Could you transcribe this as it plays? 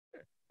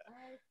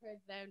Heard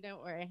them,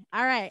 don't worry.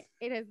 All right.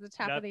 It is the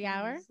top of the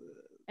hour,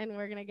 and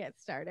we're going to get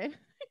started.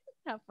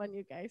 Have fun,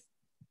 you guys.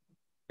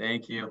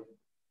 Thank you.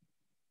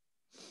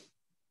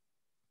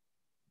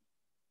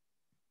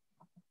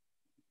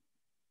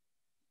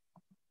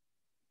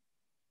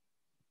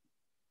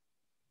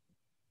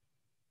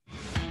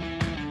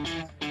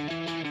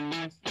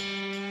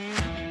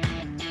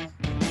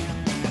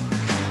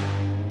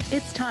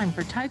 It's time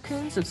for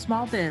Tycoons of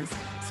Small Biz,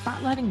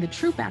 spotlighting the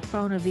true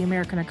backbone of the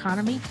American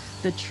economy,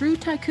 the true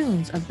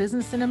tycoons of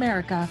business in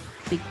America,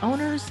 the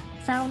owners,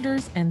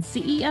 founders, and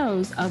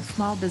CEOs of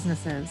small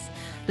businesses.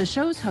 The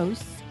show's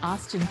hosts,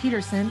 Austin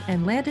Peterson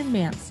and Landon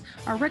Mance,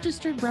 are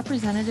registered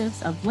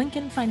representatives of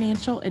Lincoln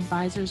Financial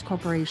Advisors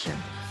Corporation,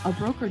 a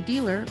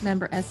broker-dealer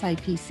member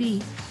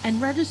SIPC,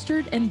 and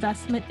registered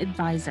investment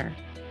advisor.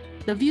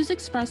 The views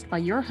expressed by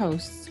your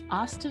hosts,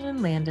 Austin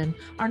and Landon,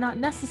 are not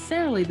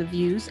necessarily the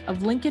views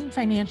of Lincoln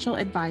Financial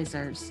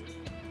Advisors.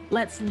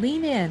 Let's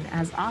lean in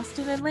as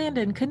Austin and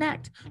Landon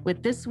connect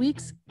with this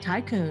week's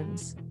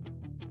Tycoons.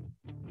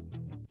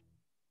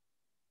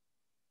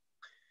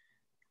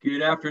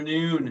 Good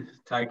afternoon,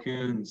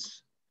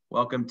 Tycoons.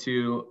 Welcome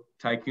to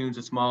Tycoons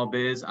of Small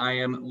Biz. I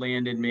am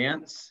Landon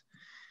Mance.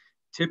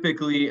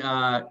 Typically,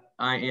 I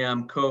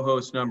am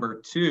co-host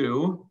number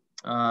 2.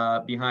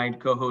 Behind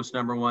co-host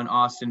number 1,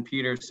 Austin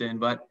Peterson,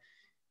 but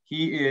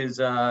he is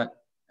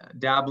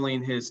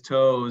dabbling his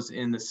toes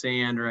in the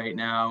sand right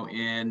now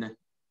in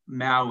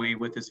Maui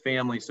with his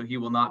family, so he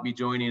will not be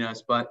joining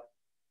us. But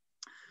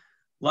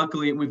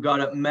luckily, we've got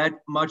a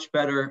much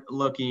better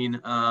looking,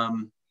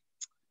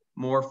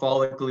 more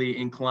follically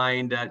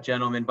inclined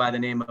gentleman by the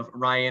name of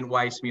Ryan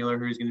Weissmueller,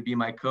 who's going to be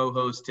my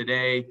co-host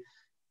today.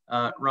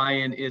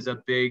 Ryan is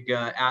a big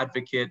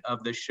advocate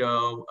of the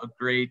show, a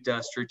great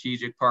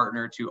strategic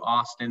partner to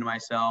Austin and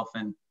myself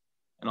and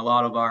a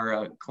lot of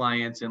our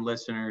clients and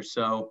listeners.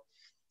 So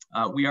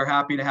we are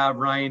happy to have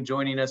Ryan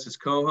joining us as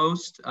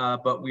co-host,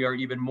 but we are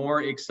even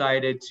more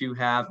excited to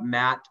have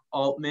Matt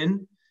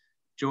Altman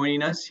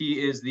joining us. He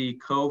is the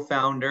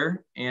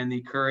co-founder and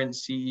the current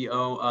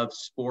CEO of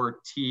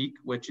Sportiqe,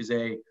 which is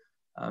a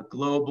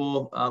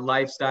global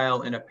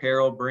lifestyle and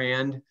apparel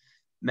brand.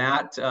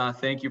 Matt,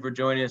 thank you for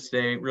joining us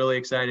today. Really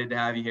excited to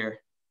have you here.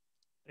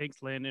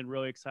 Thanks, Landon.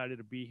 Really excited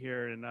to be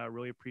here and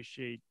really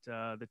appreciate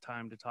the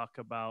time to talk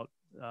about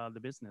the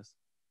business.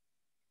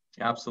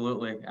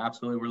 Absolutely.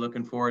 We're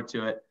looking forward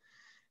to it.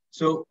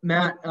 So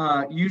Matt,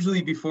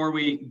 usually before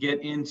we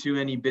get into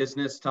any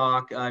business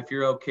talk, if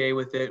you're okay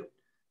with it,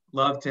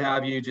 love to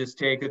have you just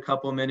take a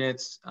couple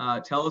minutes.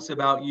 Tell us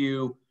about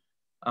you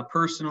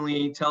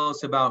personally. Tell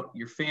us about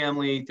your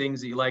family,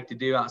 things that you like to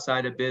do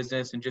outside of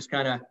business, and just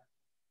kind of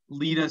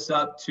lead us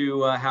up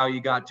to how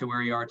you got to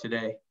where you are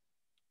today.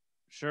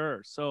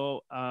 Sure.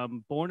 So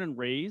born and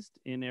raised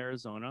in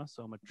Arizona.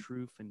 So I'm a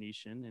true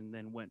Phoenician, and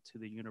then went to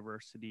the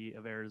University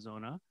of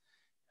Arizona,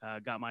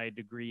 got my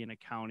degree in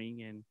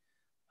accounting,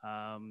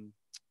 and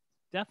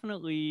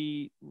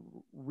definitely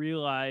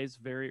realized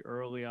very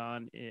early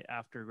on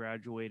after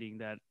graduating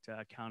that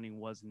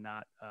accounting was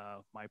not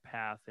my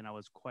path. And I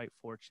was quite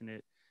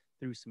fortunate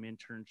through some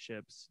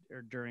internships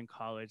during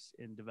college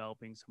in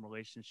developing some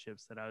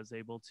relationships that I was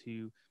able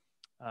to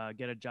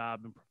get a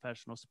job in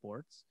professional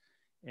sports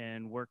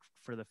and worked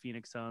for the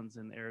Phoenix Suns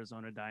and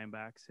Arizona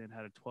Diamondbacks, and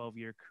had a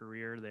 12-year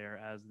career there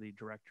as the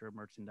director of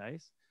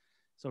merchandise.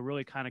 So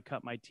really kind of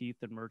cut my teeth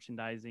in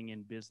merchandising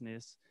and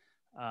business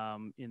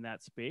in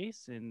that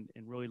space, and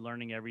really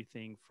learning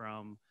everything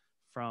from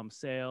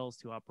sales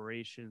to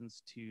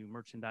operations to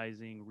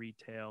merchandising,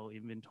 retail,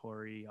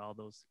 inventory, all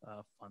those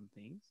fun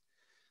things.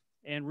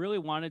 And really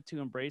wanted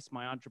to embrace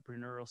my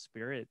entrepreneurial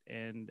spirit.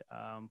 And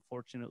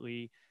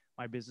fortunately,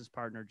 my business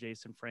partner,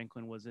 Jason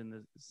Franklin, was in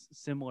the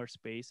similar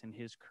space in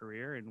his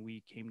career. And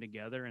we came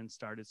together and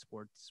started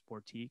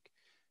Sportiqe,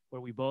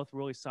 where we both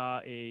really saw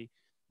a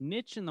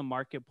niche in the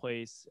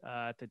marketplace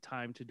at the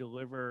time to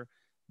deliver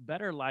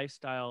better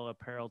lifestyle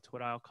apparel to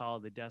what I'll call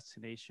the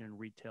destination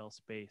retail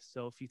space.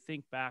 So if you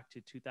think back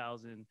to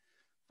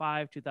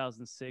 2005,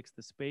 2006,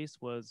 the space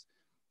was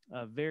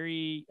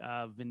very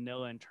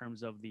vanilla in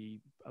terms of the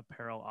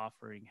apparel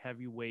offering,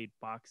 heavyweight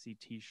boxy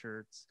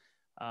t-shirts,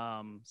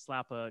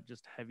 slap a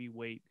just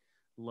heavyweight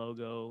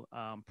logo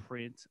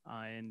print,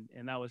 and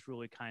that was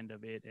really kind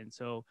of it. And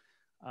so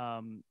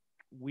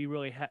we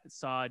really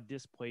saw a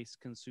displaced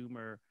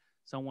consumer,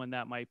 someone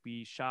that might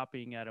be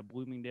shopping at a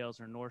Bloomingdale's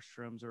or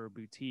Nordstrom's or a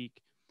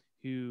boutique,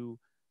 who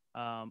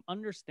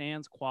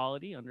understands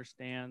quality,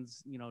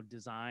 understands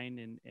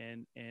design,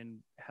 and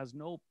has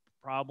no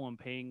problem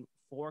paying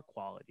for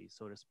quality,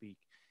 so to speak.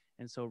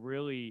 And so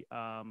really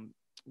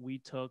we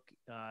took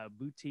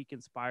boutique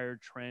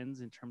inspired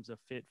trends in terms of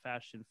fit,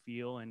 fashion,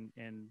 feel,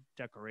 and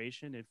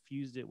decoration, and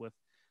fused it with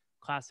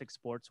classic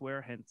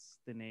sportswear, hence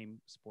the name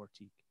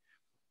Sportiqe.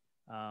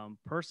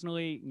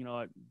 Personally,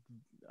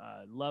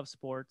 I love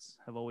sports,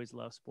 have always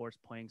loved sports,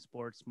 playing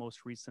sports.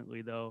 Most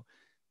recently, though,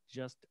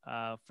 just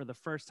for the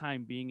first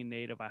time being a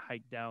native, I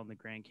hiked down the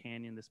Grand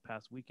Canyon this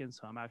past weekend,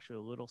 so I'm actually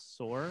a little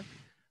sore.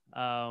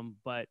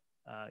 But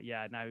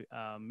and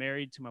I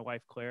married to my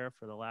wife, Claire,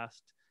 for the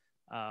last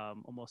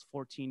almost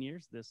 14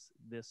 years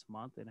this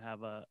month, and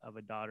have a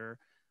daughter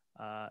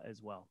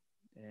as well.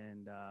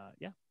 And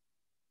yeah.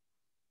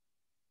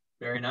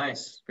 Very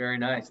nice. Very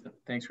nice.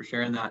 Thanks for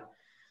sharing that.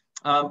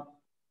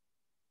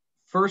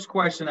 First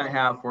question I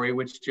have for you,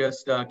 which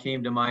just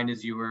came to mind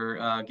as you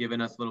were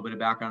giving us a little bit of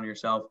background on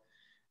yourself.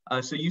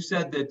 So you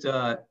said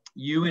that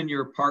you and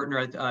your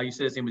partner, you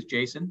said his name was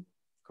Jason?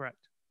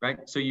 Correct. Right?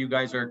 So you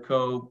guys are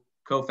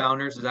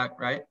co-founders, is that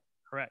right?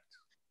 Correct.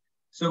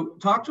 So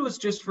talk to us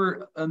just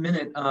for a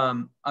minute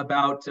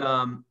about,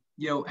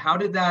 how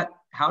did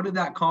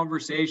that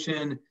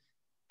conversation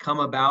come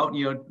about,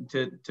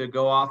 to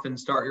go off and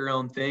start your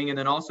own thing? And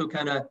then also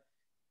kind of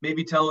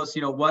maybe tell us,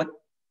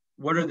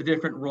 what are the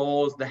different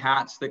roles, the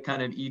hats that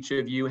kind of each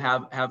of you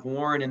have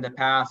worn in the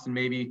past, and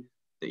maybe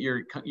that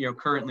you're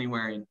currently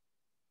wearing?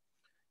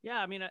 Yeah,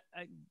 I mean,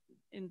 I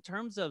in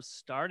terms of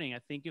starting, I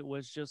think it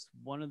was just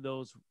one of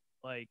those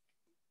like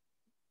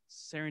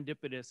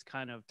serendipitous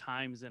kind of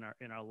times in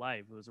our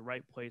life. It was the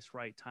right place,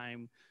 right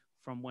time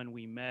from when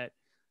we met,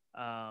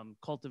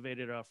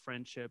 cultivated a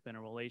friendship and a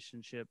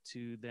relationship,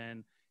 to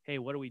then, hey,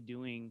 what are we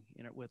doing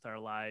with our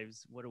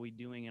lives? What are we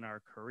doing in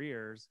our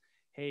careers?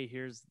 Hey,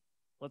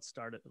 let's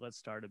start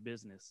a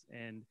business.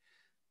 And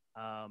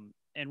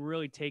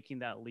really taking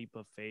that leap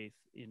of faith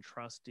in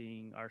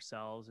trusting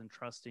ourselves and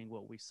trusting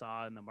what we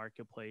saw in the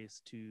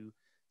marketplace to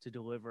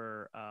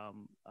deliver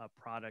a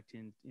product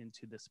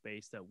into the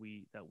space that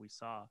we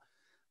saw.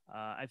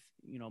 I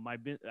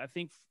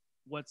think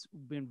what's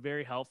been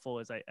very helpful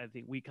is I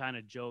think we kind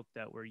of joke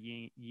that we're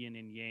yin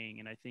and yang,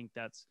 and I think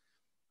that's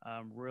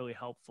really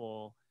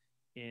helpful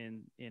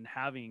in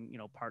having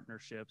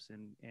partnerships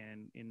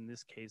and in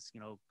this case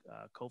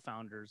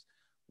co-founders,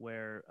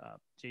 where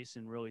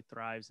Jason really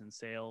thrives in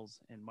sales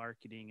and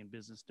marketing and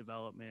business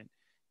development,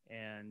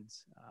 and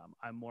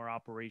I'm more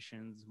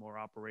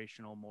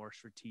operational, more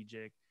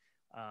strategic,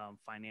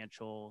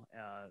 financial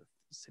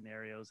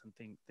scenarios and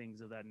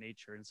things of that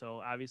nature. And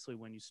so obviously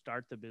when you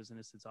start the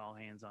business, it's all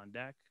hands on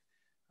deck.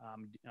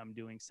 I'm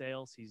doing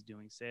sales, he's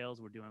doing sales,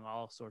 we're doing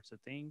all sorts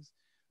of things,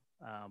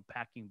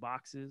 packing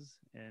boxes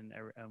and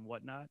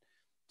whatnot,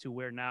 to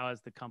where now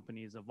as the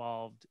company has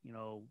evolved,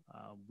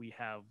 we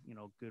have,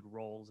 good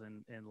roles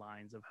and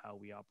lines of how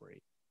we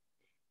operate.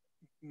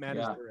 Matt,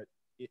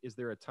 is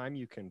there a time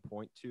you can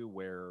point to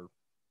where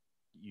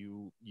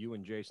you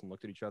and Jason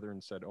looked at each other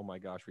and said, oh my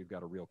gosh, we've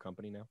got a real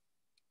company now?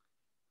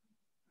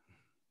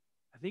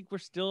 I think we're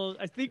still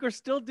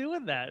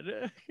doing that.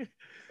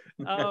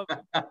 No,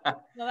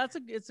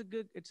 it's a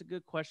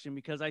good question,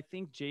 because I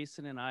think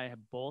Jason and I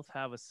both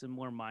have a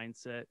similar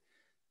mindset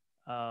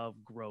of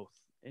growth,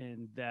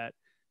 and that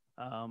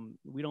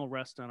we don't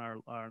rest on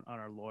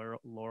our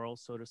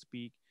laurels, so to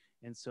speak.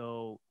 And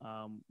so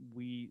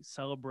we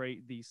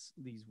celebrate these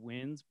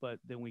wins, but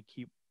then we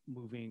keep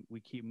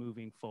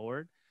moving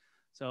forward.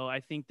 So I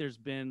think there's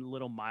been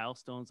little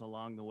milestones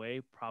along the way.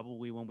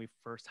 Probably when we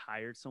first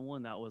hired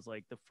someone, that was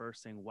like the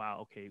first thing. Wow,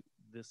 okay,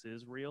 this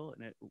is real.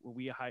 And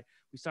we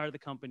started the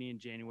company in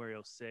January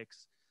of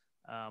 2006.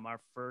 Our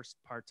first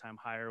part-time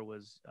hire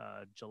was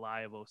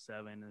July of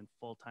 2007, and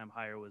full-time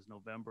hire was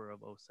November of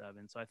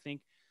 2007. So I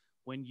think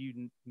when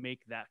you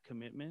make that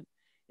commitment,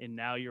 and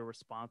now you're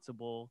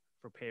responsible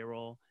for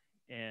payroll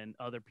and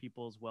other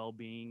people's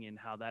well-being and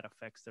how that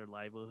affects their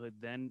livelihood,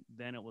 then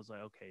it was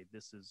like, okay,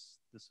 this is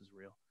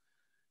real.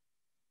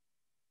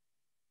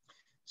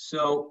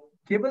 So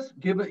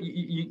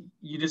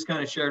you just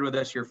kind of shared with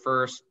us your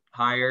first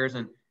hires,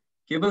 and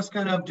give us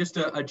kind of just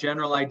a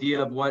general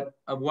idea of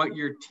what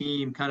your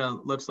team kind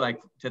of looks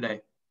like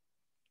today.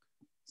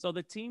 So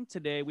the team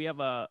today, we have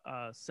a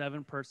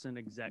 7-person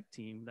exec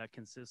team that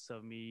consists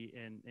of me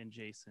and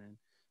Jason.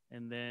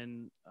 And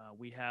then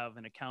we have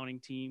an accounting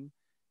team,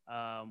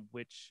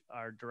 which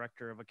our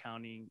director of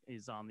accounting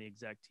is on the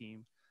exec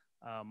team.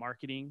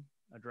 Marketing,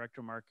 a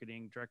director of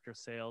marketing, director of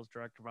sales,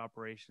 director of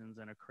operations,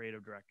 and a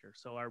creative director.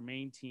 So our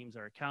main teams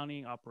are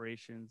accounting,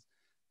 operations,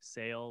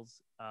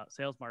 sales,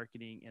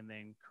 marketing, and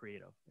then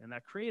creative. And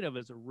that creative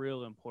is a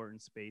real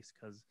important space,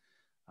 because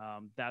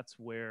that's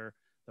where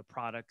the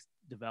product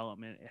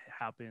development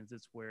happens.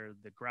 It's where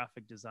the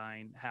graphic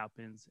design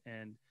happens.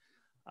 And,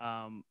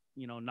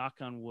 knock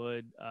on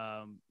wood,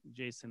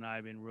 Jason and I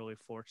have been really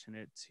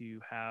fortunate to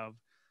have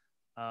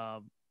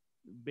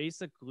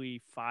basically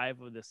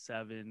 5 of the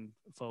 7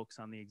 folks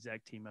on the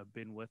exec team have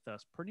been with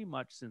us pretty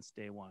much since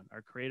day one.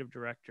 Our creative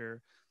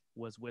director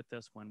was with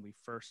us when we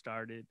first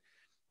started,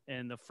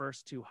 and the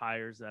first 2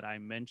 hires that I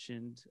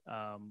mentioned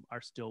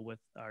are still with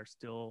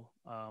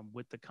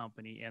the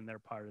company, and they're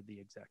part of the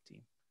exec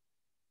team.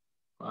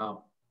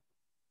 Wow,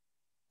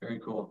 very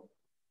cool.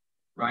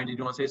 Ryan, did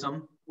you want to say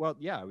something? Well,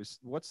 yeah,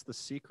 what's the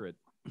secret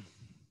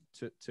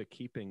to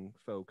keeping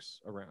folks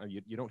around?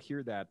 You don't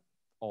hear that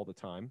all the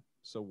time.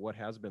 So what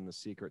has been the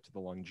secret to the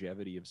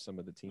longevity of some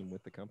of the team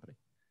with the company?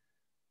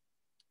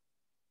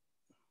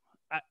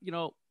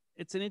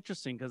 It's an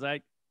interesting, because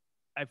I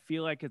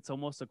feel like it's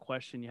almost a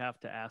question you have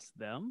to ask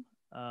them.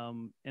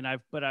 And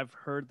I've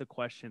heard the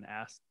question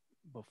asked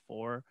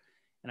before,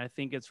 and I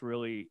think it's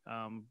really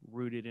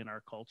rooted in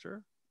our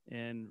culture.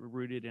 and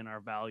rooted in our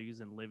values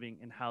and living,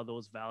 and how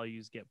those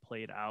values get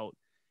played out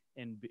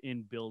in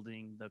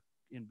building the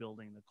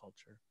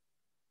culture.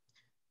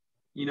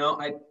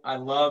 I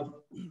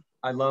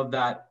love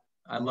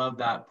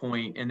that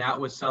point, and that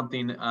was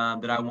something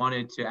that I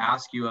wanted to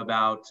ask you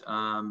about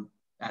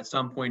at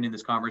some point in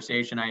this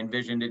conversation. I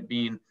envisioned it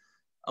being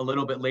a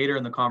little bit later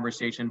in the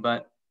conversation,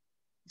 but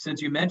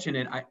since you mentioned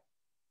it,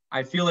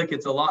 I feel like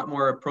it's a lot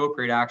more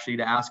appropriate actually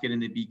to ask it in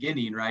the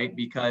beginning, right?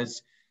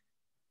 Because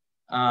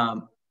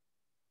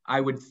I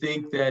would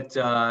think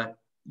that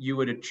you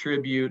would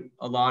attribute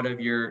a lot of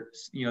your,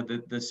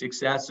 the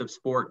success of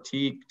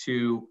Sportiqe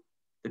to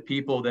the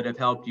people that have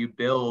helped you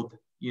build,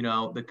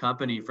 the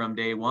company from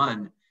day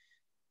one.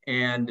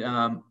 And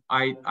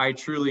I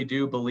truly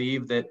do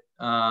believe that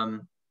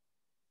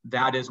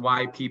that is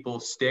why people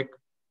stick,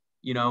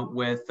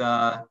 with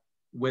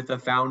a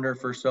founder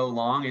for so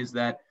long, is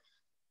that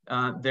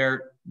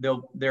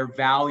their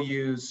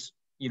values,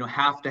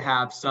 have to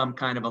have some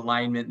kind of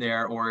alignment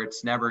there, or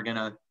it's never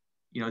gonna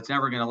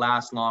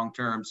last long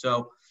term.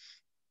 So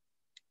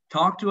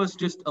talk to us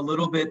just a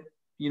little bit,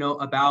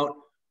 about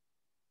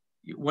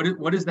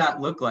what does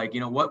that look like?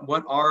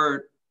 What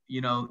are,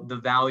 the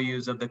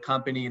values of the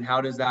company, and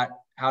how does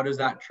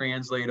that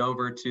translate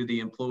over to the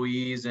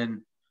employees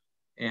and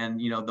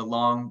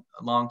the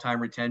long time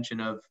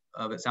retention of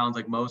it sounds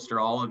like most or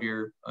all of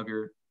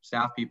your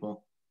staff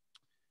people?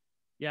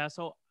 Yeah,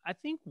 so I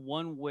think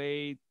one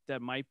way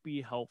that might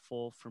be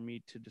helpful for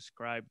me to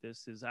describe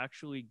this is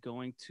actually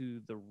going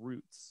to the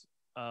roots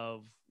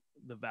of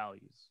the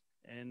values.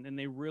 And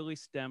they really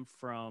stem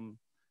from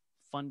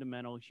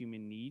fundamental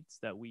human needs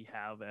that we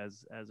have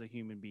as a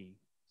human being.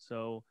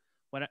 So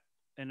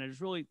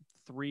there's really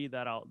three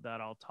that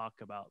I'll talk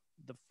about.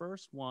 The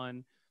first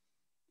one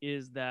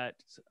is that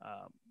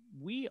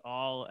we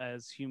all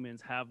as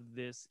humans have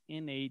this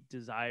innate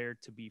desire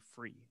to be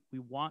free. We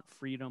want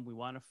freedom. We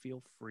want to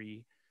feel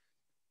free.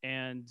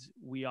 And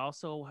we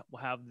also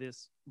have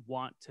this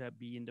want to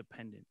be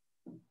independent,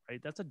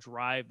 right? That's a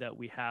drive that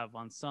we have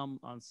on some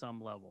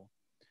level,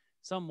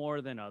 some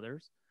more than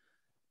others.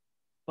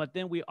 But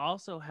then we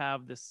also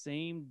have the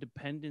same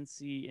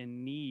dependency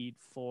and need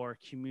for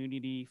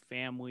community,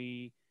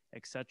 family,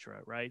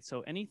 etc., right?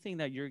 So anything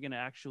that you're going to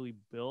actually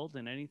build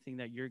and anything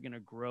that you're going to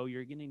grow,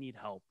 you're going to need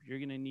help. You're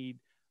going to need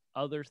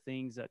other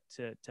things that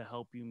to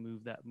help you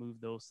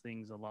move those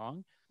things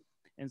along.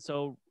 And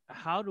so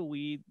how do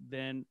we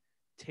then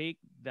take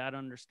that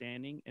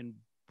understanding and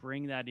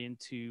bring that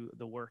into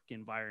the work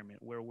environment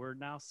where we're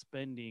now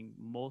spending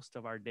most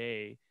of our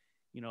day,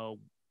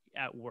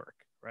 at work,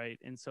 right?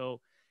 And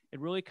so it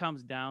really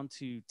comes down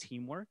to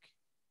teamwork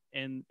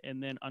and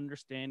then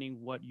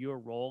understanding what your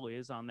role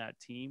is on that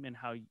team and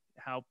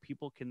how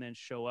people can then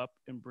show up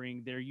and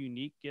bring their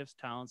unique gifts,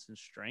 talents, and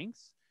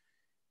strengths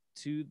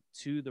to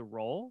the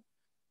role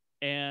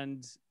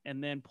and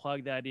then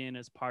plug that in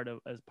as part of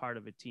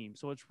a team.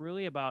 So it's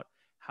really about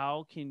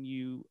how can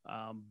you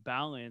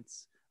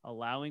balance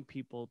allowing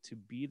people to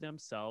be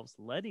themselves,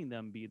 letting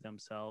them be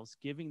themselves,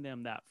 giving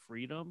them that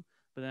freedom,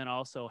 but then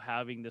also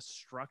having the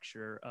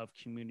structure of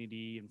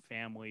community and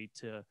family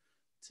to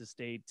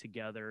stay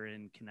together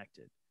and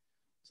connected.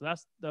 So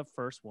that's the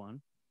first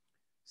one.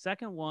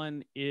 Second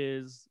one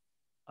is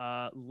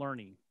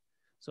learning.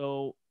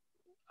 So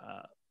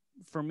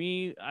for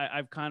me,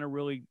 I've kind of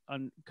really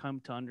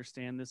come to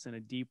understand this in a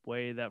deep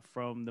way, that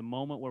from the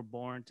moment we're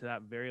born to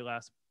that very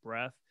last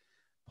breath,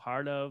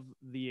 part of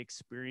the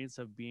experience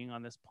of being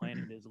on this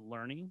planet is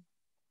learning.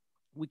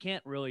 We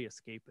can't really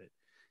escape it.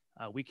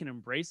 We can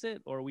embrace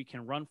it or we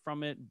can run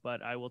from it.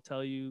 But I will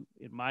tell you,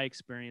 in my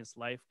experience,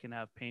 life can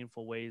have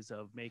painful ways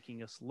of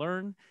making us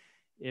learn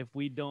if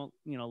we don't,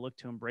 look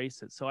to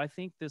embrace it. So I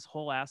think this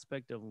whole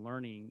aspect of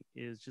learning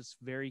is just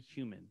very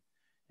human.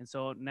 And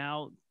so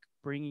now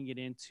bringing it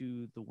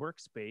into the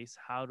workspace,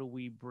 how do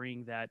we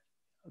bring that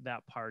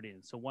part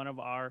in? So one of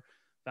our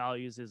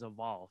values is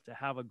evolve, to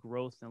have a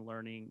growth and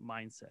learning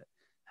mindset.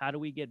 How do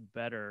we get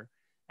better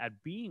at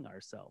being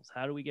ourselves?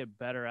 How do we get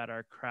better at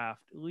our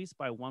craft, at least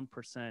by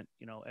 1%,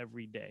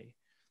 every day?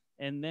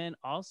 And then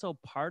also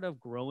part of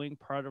growing,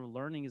 part of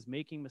learning is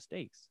making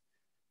mistakes.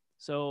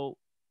 So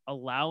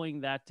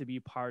allowing that to be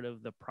part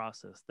of the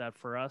process, that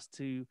for us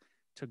to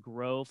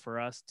grow, for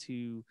us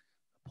to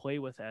play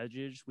with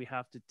edges, we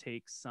have to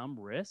take some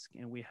risk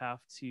and we have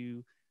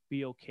to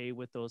be okay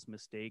with those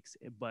mistakes.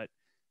 But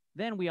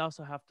then we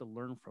also have to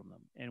learn from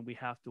them and we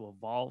have to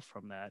evolve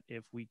from that.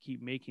 If we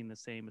keep making the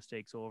same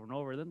mistakes over and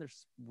over, then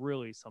there's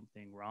really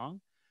something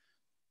wrong.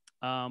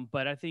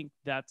 But I think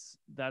that's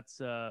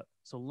so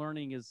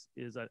learning is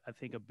I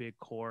think a big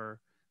core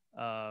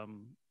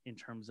in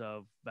terms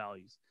of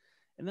values.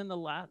 And then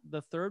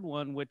the third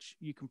one, which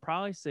you can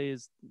probably say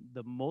is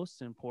the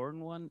most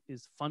important one,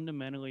 is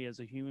fundamentally as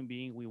a human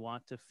being, we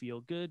want to feel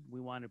good.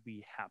 We want to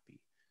be happy.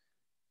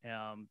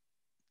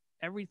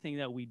 Everything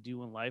that we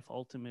do in life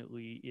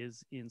ultimately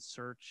is in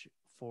search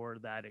for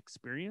that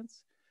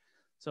experience.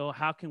 So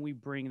how can we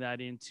bring that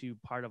into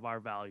part of our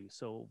values?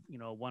 So,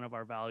 one of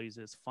our values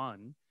is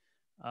fun.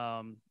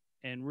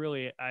 And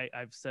really,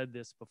 I've said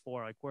this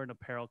before, like we're an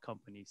apparel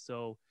company,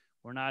 so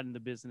we're not in the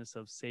business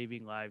of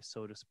saving lives,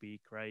 so to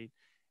speak, right?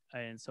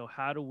 And so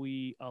how do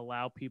we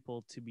allow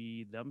people to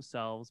be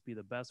themselves, be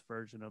the best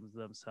version of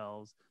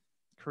themselves,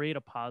 create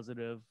a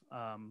positive,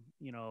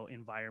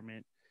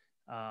 environment,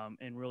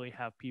 and really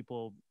have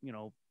people,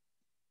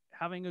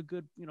 having a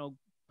good,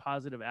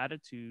 positive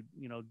attitude,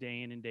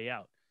 day in and day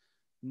out,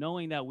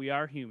 knowing that we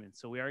are human.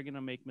 So we are going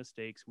to make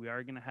mistakes. We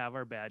are going to have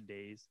our bad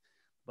days,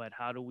 but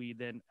how do we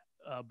then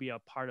be a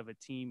part of a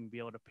team and be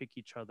able to pick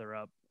each other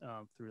up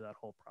through that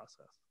whole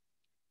process?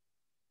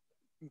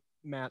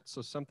 Matt,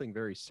 so something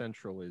very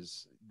central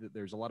is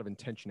there's a lot of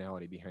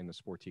intentionality behind the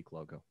Sportiqe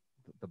logo,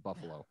 the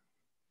buffalo.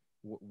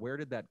 Where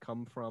did that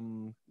come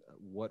from?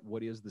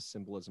 What is the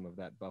symbolism of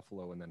that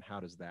buffalo? And then how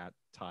does that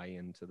tie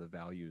into the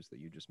values that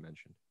you just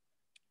mentioned?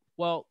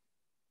 Well,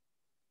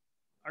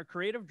 our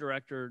creative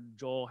director,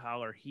 Joel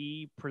Haller,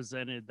 he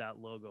presented that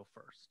logo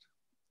first.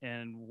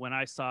 And when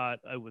I saw it,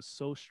 it was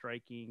so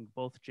striking.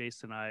 Both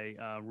Jason and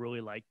I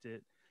really liked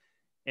it.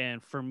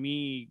 And for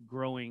me,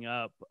 growing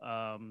up,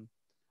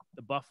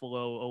 the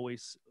buffalo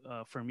always,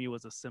 for me,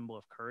 was a symbol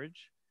of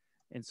courage.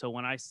 And so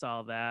when I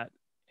saw that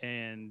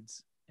and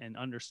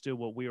understood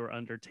what we were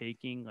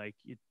undertaking, like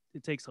it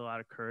takes a lot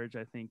of courage,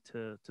 I think,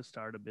 to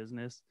start a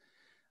business.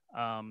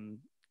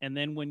 And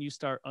then when you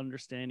start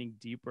understanding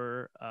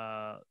deeper,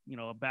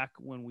 back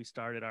when we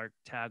started, our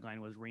tagline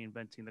was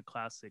reinventing the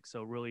classic.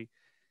 So really,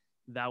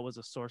 that was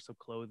a source of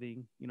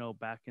clothing,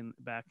 back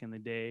in the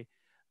day.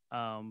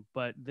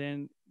 But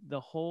then the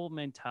whole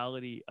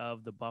mentality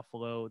of the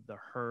buffalo, the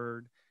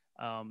herd,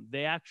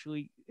 they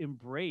actually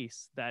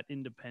embrace that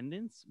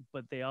independence,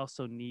 but they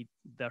also need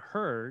the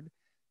herd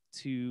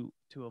to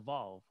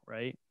evolve,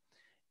 right?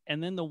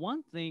 And then the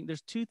one thing,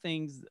 there's two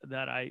things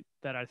that I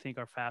think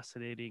are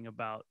fascinating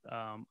about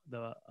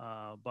the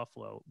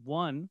buffalo.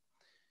 One,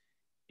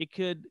 it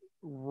could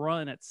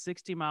run at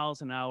 60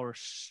 miles an hour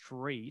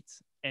straight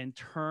and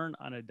turn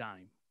on a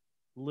dime,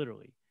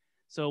 literally.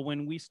 So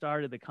when we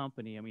started the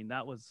company, I mean,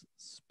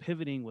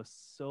 pivoting was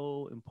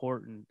so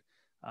important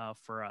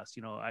for us.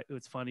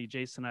 It's funny,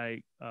 Jason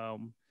and I,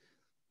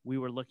 we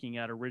were looking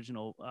at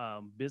original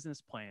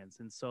business plans.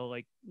 And so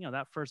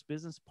that first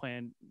business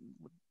plan,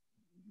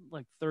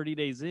 like 30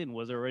 days in,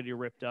 was already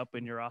ripped up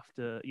and you're off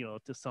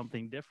to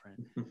something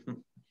different.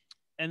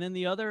 And then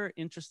the other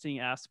interesting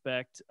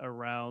aspect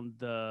around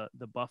the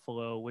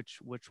buffalo, which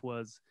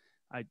was,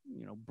 I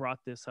brought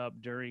this up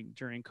during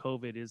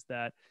COVID, is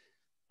that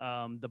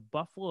the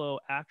buffalo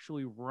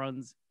actually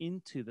runs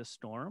into the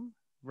storm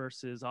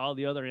versus all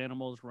the other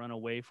animals run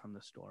away from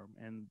the storm.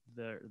 And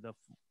the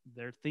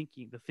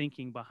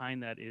thinking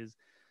behind that is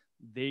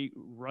they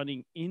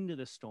running into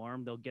the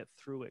storm, they'll get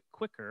through it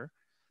quicker,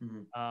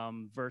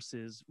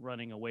 versus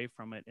running away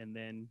from it and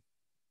then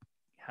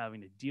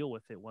having to deal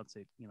with it once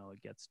it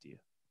gets to you.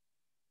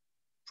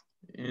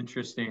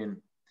 Interesting.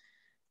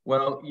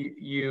 Well,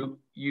 you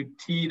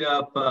teed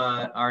up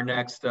our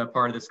next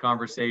part of this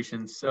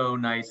conversation so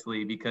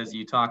nicely, because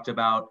you talked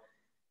about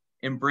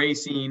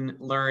embracing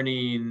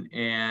learning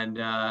and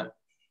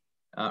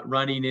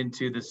running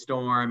into the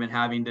storm and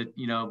having to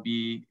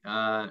be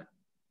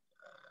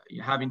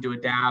having to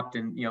adapt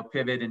and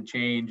pivot and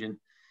change. And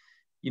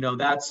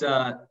that's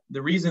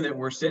the reason that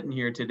we're sitting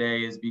here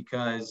today, is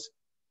because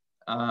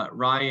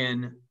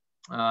Ryan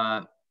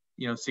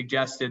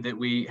suggested that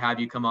we have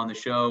you come on the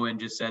show, and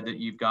just said that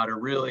you've got a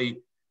really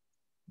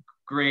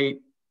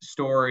great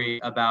story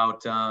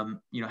about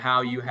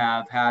how you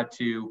have had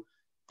to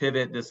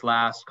pivot this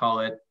last,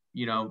 call it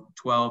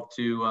 12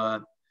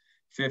 to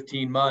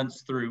 15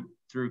 months through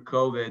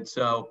COVID.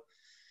 So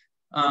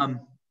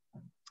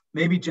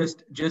maybe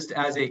just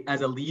as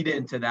a lead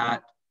into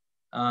that,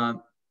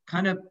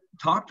 kind of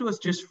talk to us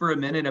just for a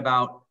minute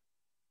about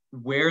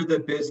where the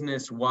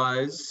business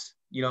was,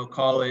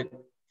 call it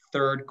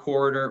fourth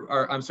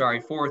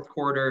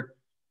quarter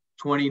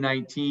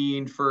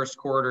 2019, first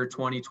quarter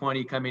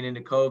 2020 coming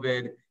into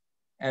COVID,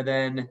 and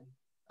then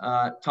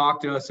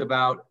talk to us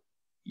about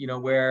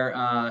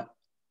where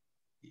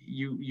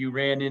you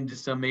ran into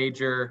some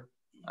major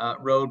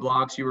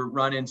roadblocks. You were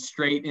running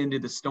straight into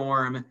the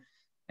storm,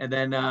 and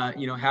then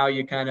how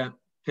you kind of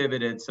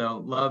pivoted.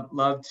 So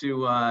love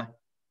to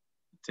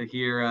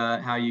hear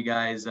how you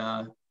guys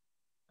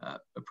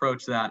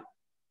approach that.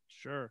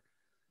 Sure.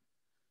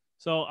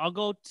 So I'll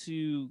go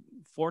to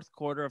fourth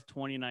quarter of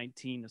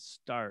 2019 to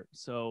start.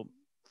 So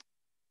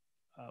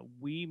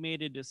we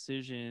made a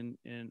decision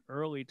in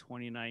early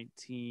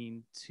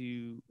 2019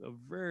 to a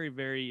very,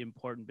 very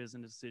important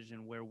business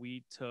decision, where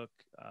we took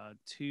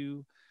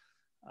two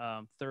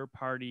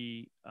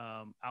third-party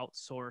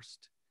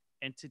outsourced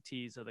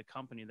entities of the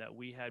company that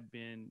we had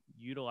been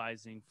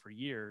utilizing for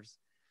years.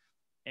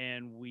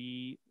 And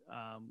we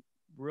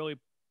really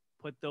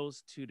put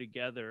those two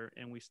together,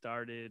 and we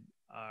started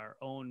our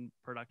own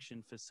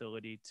production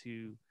facility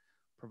to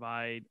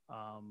provide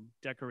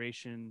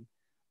decoration,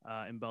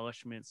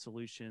 embellishment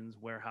solutions,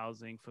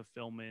 warehousing,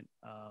 fulfillment,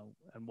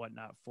 and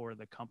whatnot for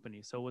the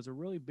company. So it was a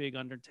really big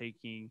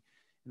undertaking.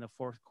 in the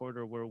fourth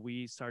quarter where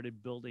we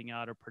started building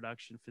out a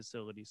production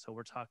facility. So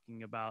we're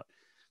talking about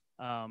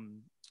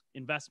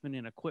investment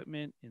in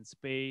equipment, in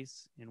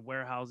space, in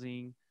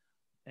warehousing.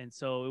 And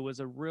so it was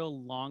a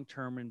real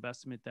long-term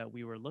investment that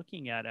we were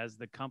looking at as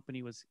the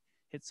company was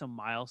hit some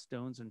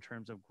milestones in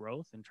terms of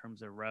growth, in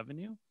terms of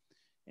revenue.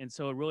 And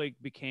so it really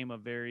became a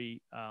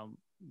very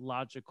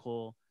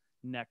logical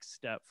next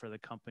step for the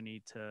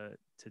company to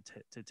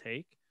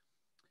take.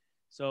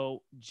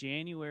 So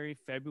January,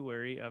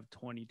 February of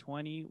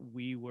 2020,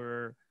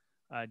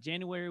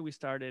 January, we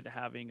started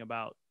having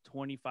about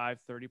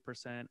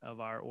 25-30%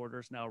 of our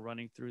orders now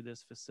running through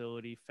this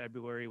facility.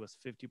 February was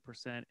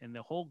 50%. And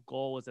the whole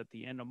goal was at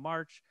the end of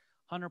March,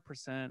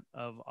 100%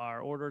 of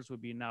our orders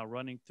would be now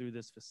running through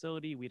this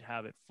facility. We'd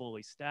have it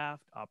fully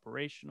staffed,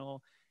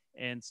 operational,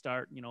 and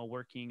start,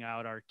 working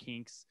out our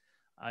kinks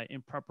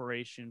in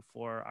preparation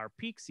for our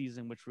peak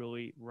season, which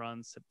really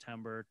runs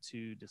September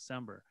to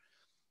December.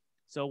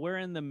 So we're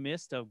in the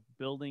midst of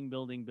building,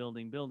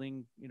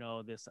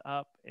 this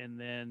up. And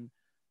then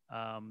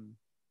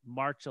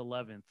March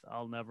 11th,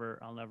 I'll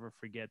never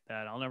forget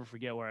that. I'll never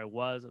forget where I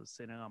was. I was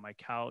sitting on my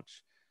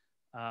couch,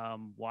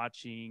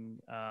 watching,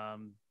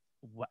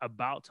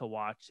 about to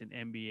watch an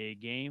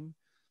NBA game.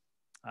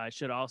 I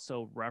should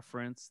also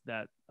reference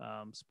that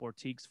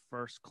Sportiqe's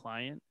first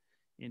client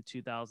in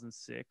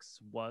 2006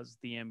 was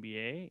the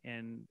NBA,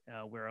 and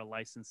we're a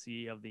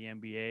licensee of the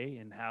NBA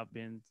and have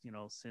been,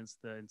 since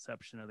the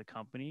inception of the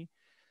company.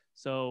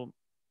 So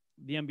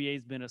the NBA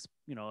has been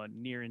a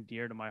near and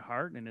dear to my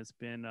heart, and it's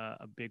been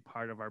a big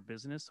part of our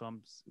business. So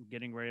I'm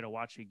getting ready to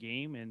watch a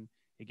game, and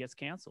it gets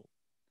canceled.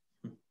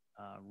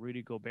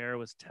 Rudy Gobert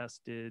was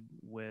tested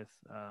with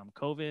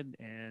COVID,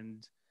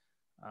 and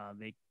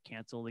they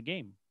canceled the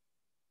game.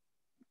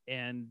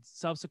 And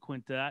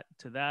subsequent to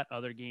that,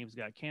 other games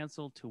got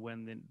canceled to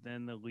when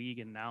then the league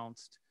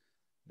announced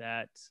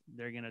that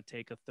they're going to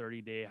take a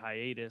 30-day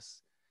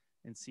hiatus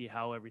and see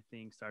how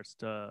everything starts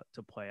to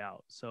play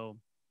out. So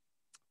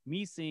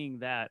me seeing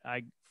that,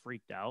 I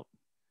freaked out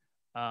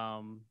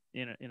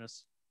in a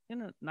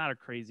not a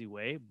crazy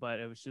way, but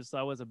it was just,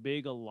 that was a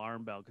big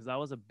alarm bell because that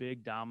was a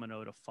big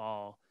domino to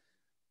fall.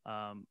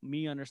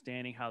 Me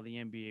understanding how the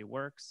NBA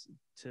works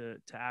to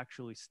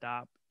actually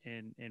stop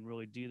and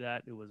really do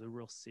that, it was a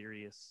real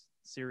serious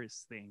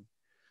thing.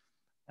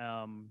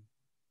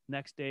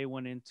 Next day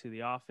went into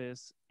the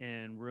office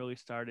and really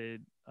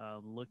started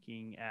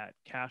looking at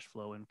cash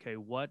flow and, okay,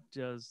 what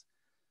does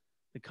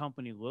the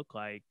company look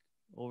like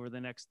over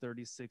the next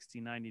 30, 60,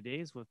 90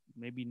 days with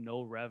maybe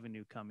no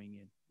revenue coming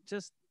in?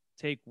 Just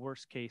take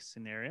worst case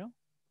scenario.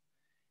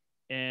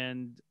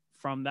 And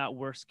from that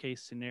worst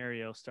case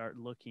scenario, start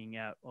looking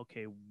at,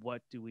 okay,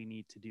 what do we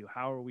need to do?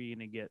 How are we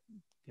going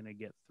to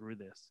get through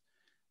this?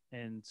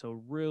 And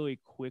so really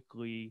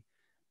quickly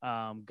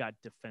got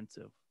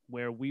defensive,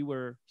 where we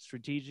were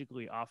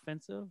strategically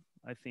offensive.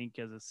 I think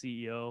as a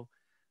CEO,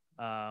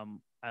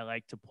 I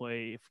like to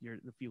play,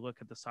 if you look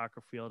at the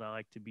soccer field, I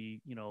like to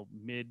be,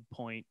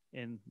 midpoint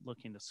and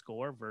looking to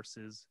score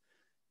versus,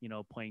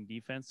 playing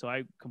defense. So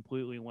I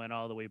completely went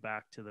all the way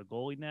back to the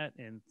goalie net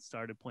and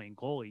started playing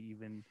goalie,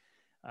 even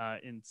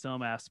in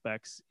some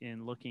aspects,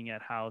 in looking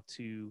at how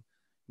to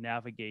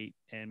navigate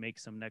and make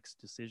some next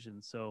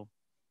decisions. So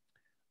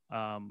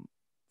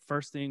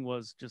first thing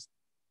was just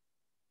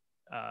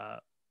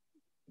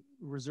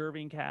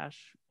reserving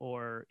cash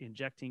or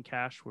injecting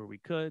cash where we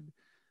could,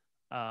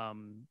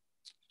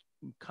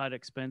 cut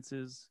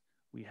expenses.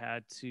 We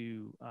had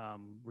to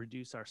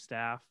reduce our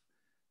staff,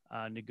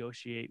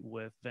 negotiate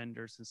with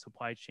vendors and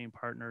supply chain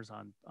partners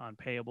on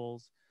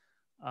payables,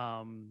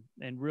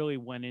 and really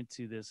went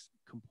into this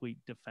complete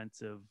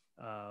defensive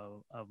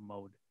of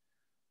mode.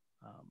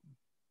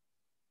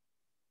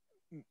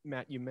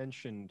 Matt, you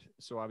mentioned,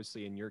 so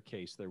obviously in your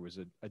case, there was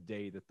a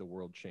day that the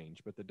world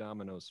changed, but the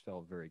dominoes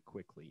fell very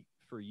quickly.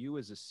 For you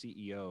as a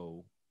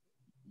CEO,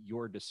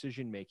 your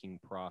decision-making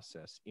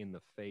process in the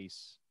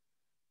face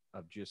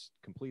of just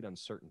complete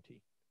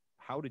uncertainty,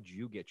 how did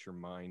you get your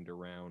mind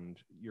around,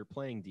 you're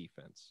playing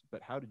defense,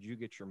 but how did you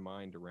get your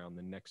mind around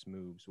the next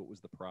moves? What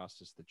was the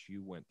process that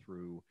you went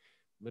through,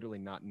 literally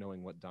not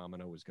knowing what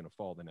domino was going to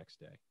fall the next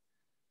day?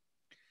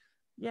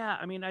 Yeah,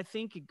 I mean, I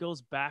think it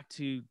goes back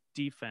to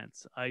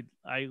defense. I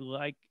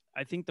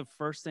think the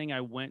first thing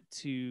I went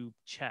to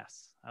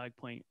chess. I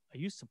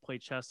used to play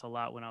chess a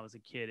lot when I was a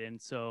kid. And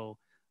so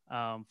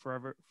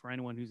for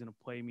anyone who's going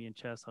to play me in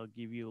chess, I'll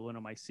give you one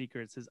of my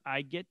secrets is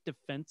I get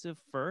defensive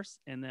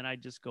first, and then I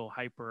just go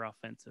hyper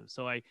offensive.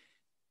 So I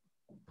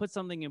put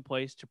something in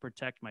place to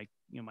protect my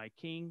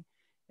king,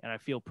 and I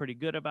feel pretty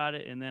good about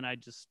it. And then I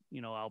just,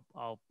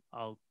 I'll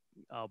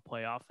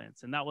play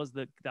offense. And that was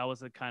the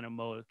kind of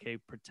mode. Okay,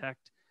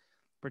 protect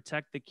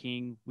the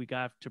king. We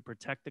got to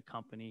protect the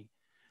company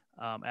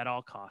at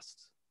all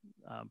costs,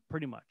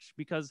 pretty much,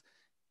 because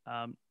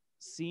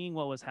seeing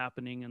what was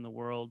happening in the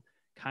world,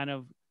 kind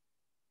of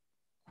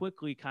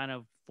quickly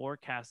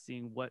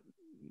forecasting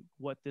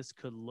what this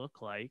could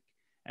look like.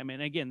 I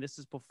mean, again, this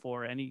is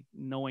before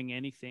knowing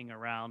anything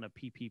around a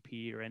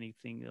PPP or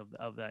anything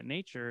of that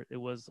nature. It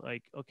was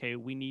like, okay,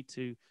 we need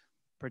to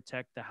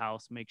protect the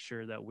house, make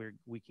sure that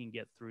we can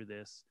get through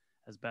this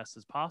as best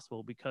as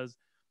possible. Because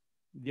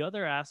the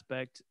other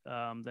aspect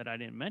that I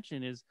didn't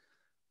mention is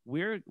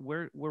we're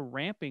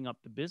ramping up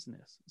the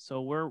business,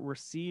 so we're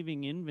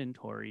receiving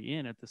inventory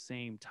in at the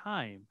same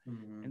time.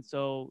 And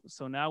so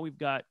now we've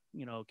got,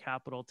 you know,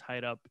 capital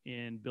tied up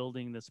in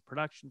building this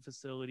production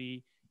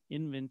facility,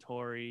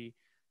 inventory,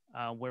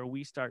 where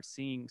we start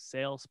seeing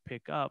sales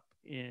pick up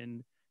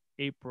in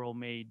April,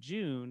 May,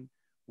 June.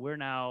 We're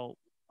now,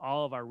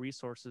 all of our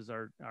resources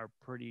are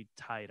pretty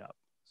tied up,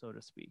 so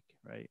to speak,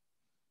 right?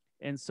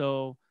 And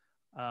so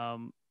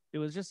it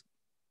was just,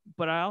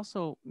 but I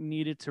also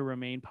needed to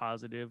remain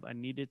positive. I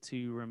needed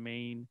to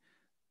remain,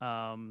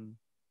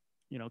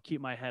 you know, keep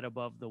my head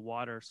above the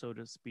water, so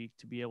to speak,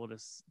 to be able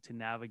to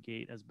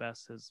navigate as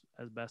best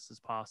as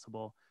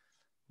possible.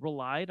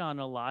 Relied on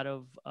a lot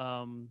of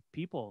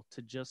people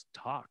to just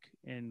talk,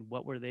 and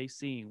what were they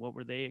seeing, what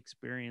were they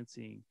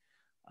experiencing.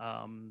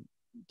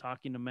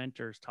 Talking to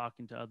mentors,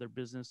 talking to other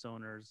business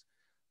owners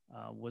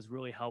was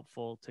really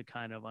helpful to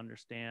kind of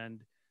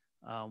understand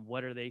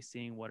what are they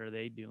seeing, what are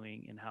they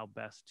doing, and how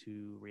best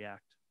to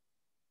react.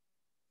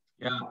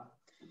 Yeah.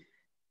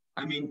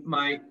 I mean,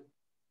 my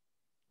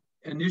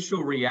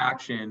initial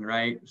reaction,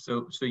 right?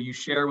 So you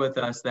share with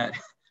us that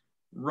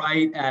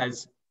right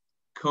as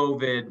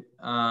COVID,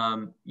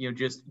 you know,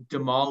 just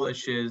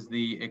demolishes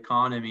the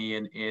economy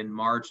in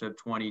March of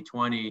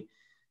 2020,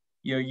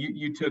 you know,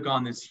 you took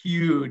on this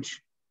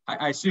huge,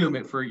 I assume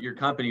it for your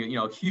company, you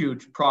know,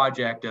 huge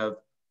project of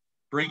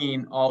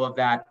bringing all of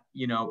that,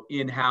 you know,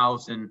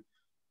 in-house, and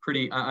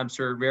pretty, I'm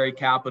sure, very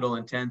capital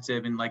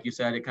intensive. And like you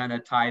said, it kind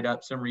of tied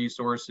up some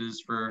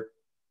resources for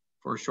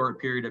a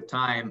short period of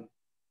time.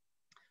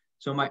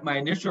 So my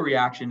initial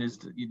reaction is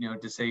to, you know,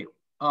 to say,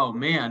 oh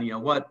man, you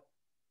know,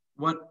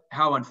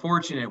 how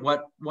unfortunate,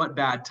 what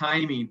bad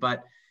timing.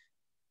 But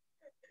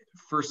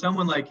for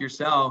someone like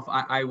yourself,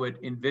 I would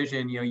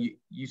envision, you know,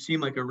 you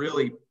seem like a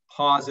really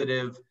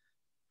positive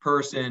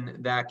person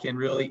that can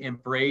really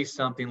embrace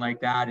something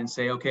like that and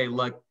say, okay,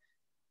 look,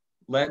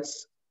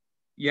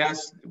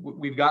 yes,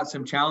 we've got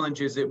some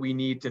challenges that we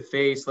need to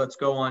face. Let's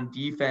go on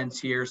defense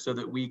here so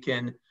that we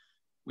can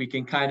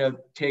kind of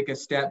take a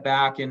step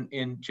back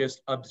and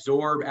just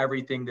absorb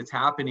everything that's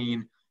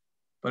happening.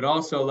 But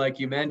also, like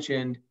you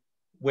mentioned,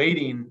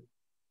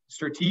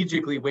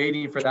 strategically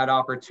waiting for that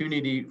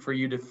opportunity for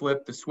you to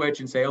flip the switch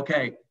and say,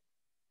 okay,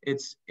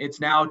 it's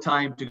now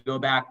time to go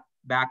back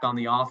on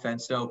the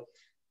offense. So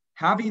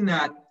having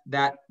that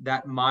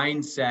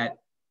mindset,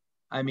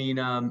 I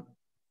mean,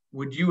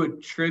 would you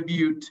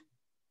attribute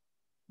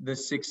the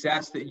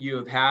success that you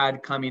have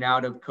had coming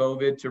out of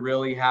COVID to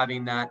really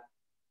having that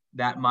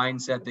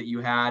mindset that you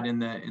had in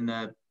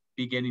the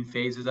beginning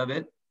phases of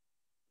it?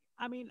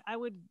 I mean, I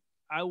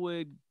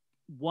would,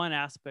 one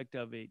aspect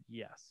of it,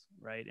 yes,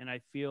 right. And I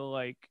feel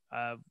like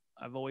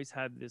I've always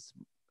had this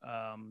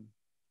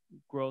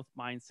growth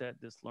mindset,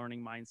 this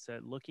learning mindset,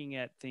 looking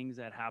at things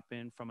that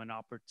happen from an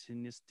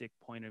opportunistic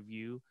point of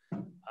view.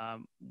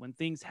 When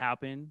things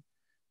happen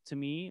to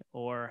me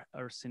or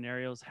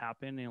scenarios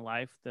happen in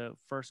life, the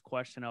first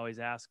question I always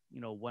ask,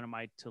 you know, what am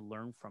I to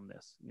learn from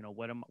this? You know,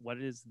 what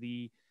is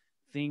the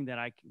thing that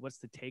what's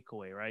the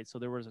takeaway, right? So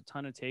there was a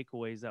ton of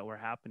takeaways that were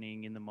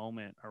happening in the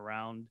moment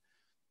around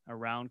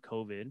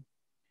COVID.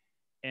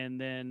 And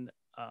then,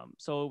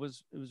 so it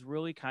was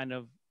really kind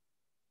of,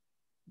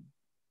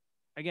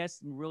 I guess,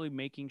 really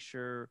making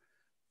sure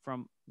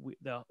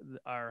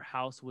our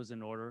house was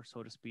in order,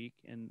 so to speak.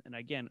 And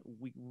again,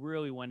 we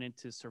really went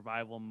into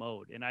survival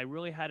mode, and I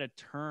really had to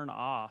turn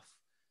off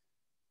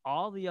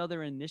all the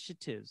other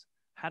initiatives,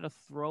 had to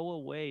throw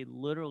away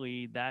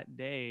literally that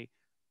day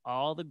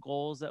all the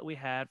goals that we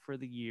had for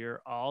the year,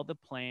 all the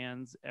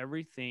plans,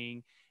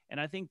 everything. And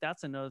I think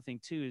that's another thing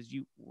too, is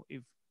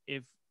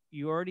if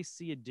you already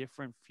see a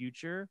different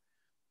future,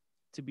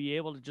 to be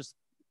able to just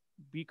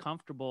be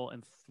comfortable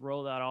and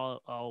throw that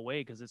all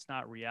away, because it's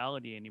not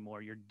reality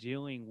anymore. You're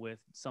dealing with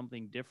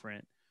something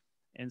different.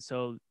 And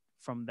so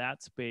from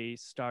that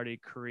space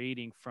started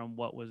creating from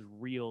what was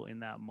real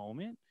in that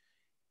moment.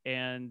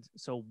 And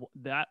so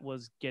that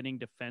was getting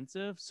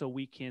defensive, so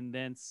we can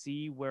then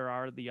see where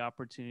are the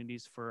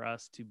opportunities for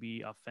us to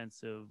be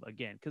offensive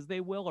again, because they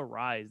will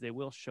arise, they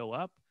will show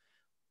up,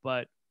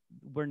 but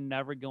we're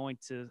never going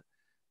to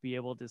be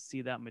able to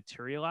see that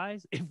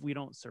materialize if we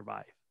don't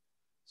survive.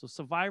 So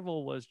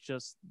survival was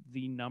just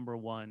the number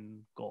one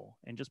goal,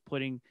 and just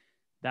putting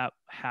that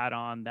hat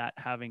on, that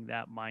having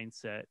that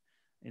mindset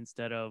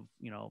instead of,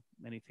 you know,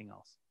 anything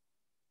else.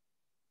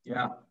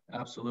 Yeah,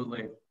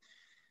 absolutely.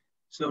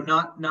 So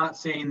not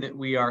saying that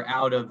we are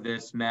out of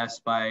this mess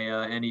by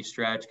any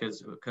stretch,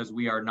 because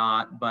we are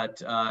not,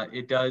 but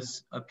it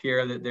does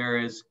appear that there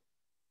is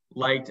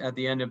light at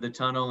the end of the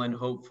tunnel, and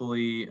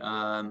hopefully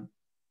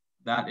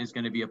that is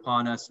going to be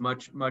upon us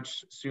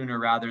much sooner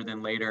rather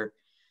than later.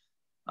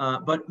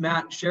 But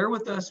Matt, share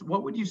with us,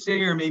 what would you say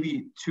are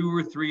maybe 2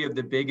 or 3 of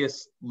the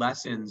biggest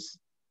lessons,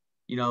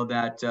 you know,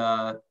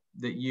 that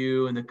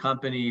you and the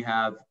company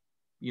have,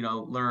 you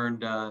know,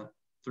 learned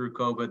through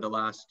COVID the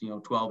last, you know,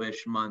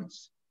 12-ish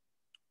months?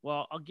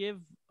 Well, I'll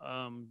give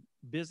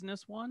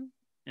business one,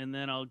 and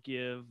then I'll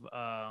give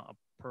a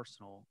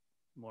personal,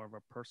 more of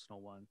a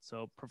personal one.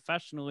 So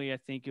professionally, I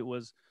think it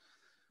was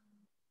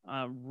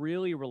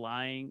really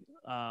relying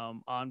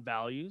on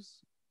values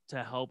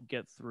to help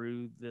get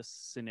through this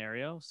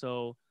scenario.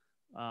 So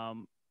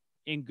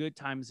in good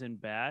times and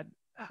bad,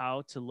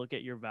 how to look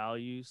at your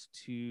values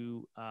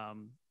to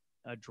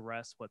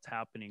address what's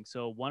happening.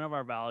 So one of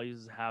our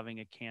values is having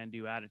a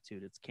can-do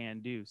attitude. It's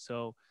can-do.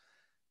 So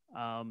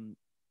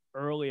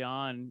early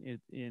on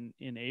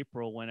in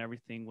April, when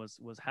everything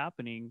was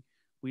happening,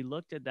 we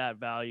looked at that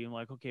value and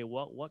like, okay,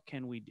 what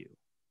can we do,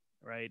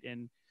 right?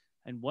 And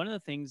one of the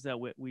things that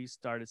we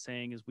started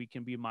saying is we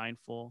can be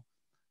mindful,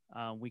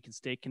 we can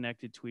stay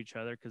connected to each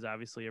other because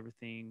obviously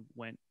everything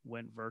went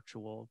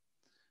virtual.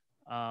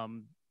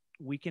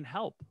 We can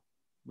help,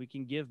 we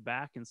can give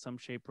back in some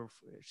shape or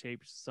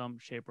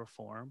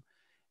form,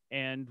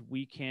 and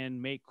we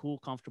can make cool,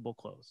 comfortable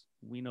clothes.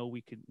 We know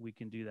we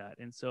can do that,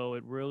 and so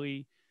it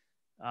really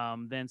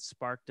then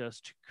sparked us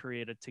to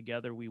create a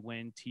Together We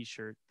Win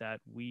t-shirt that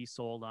we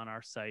sold on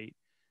our site,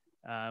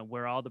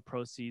 where all the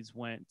proceeds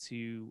went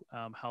to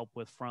help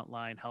with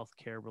frontline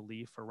healthcare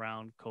relief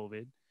around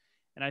COVID.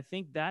 And I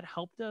think that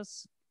helped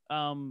us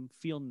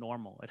feel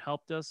normal. It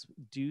helped us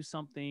do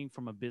something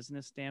from a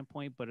business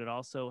standpoint, but it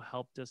also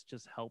helped us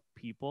just help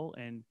people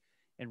and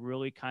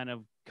really kind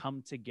of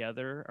come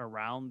together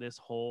around this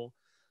whole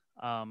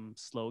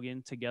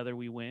slogan, Together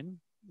We Win,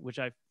 which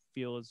I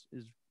feel is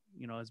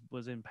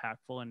was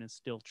impactful and is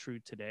still true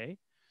today.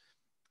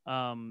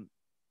 And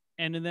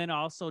then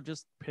also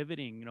just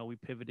pivoting, we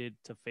pivoted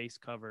to face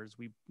covers.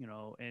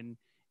 And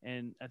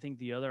I think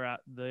the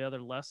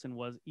other lesson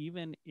was,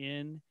 even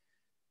in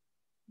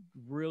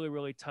really,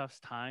 really tough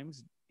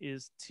times,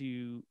 is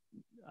to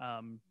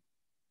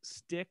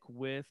stick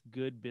with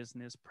good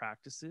business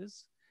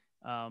practices.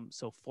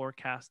 So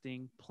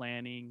forecasting,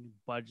 planning,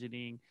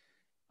 budgeting,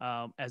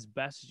 as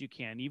best as you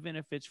can, even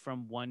if it's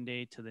from one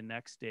day to the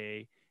next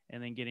day,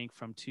 and then getting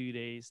from 2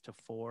 days to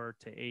 4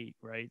 to 8,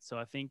 right? So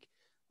I think,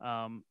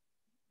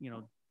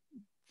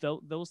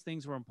 those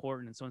things were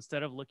important. And so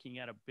instead of looking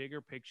at a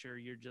bigger picture,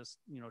 you're just,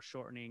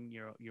 shortening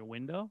your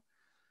window.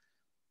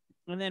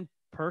 And then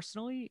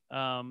personally,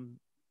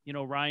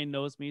 Ryan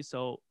knows me,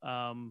 so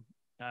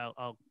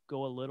I'll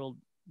go a little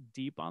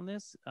deep on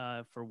this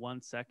for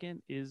 1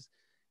 second. It's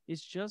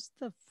just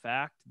the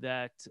fact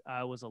that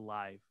I was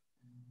alive,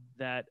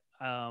 that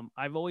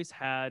I've always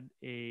had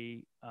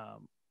a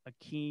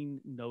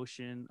keen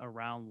notion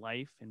around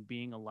life and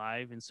being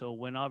alive. And so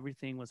when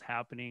everything was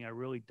happening, I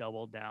really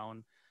doubled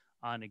down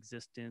on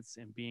existence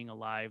and being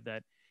alive,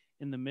 that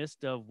in the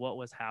midst of what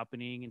was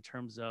happening in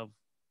terms of,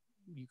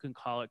 you can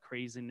call it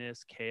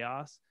craziness,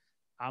 chaos,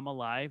 I'm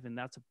alive. And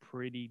that's a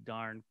pretty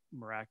darn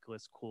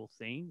miraculous, cool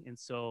thing. And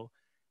so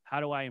how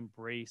do I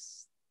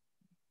embrace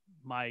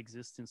my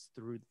existence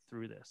through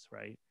this,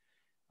 right?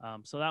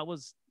 So that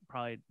was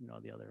probably,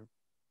 the other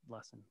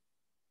lesson.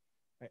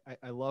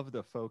 I love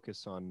the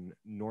focus on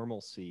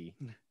normalcy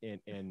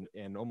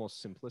and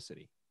almost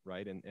simplicity,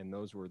 right? And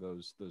those were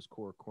those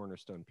core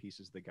cornerstone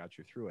pieces that got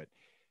you through it.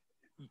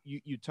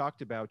 You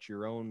talked about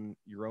your own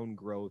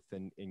growth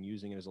and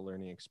using it as a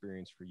learning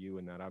experience for you,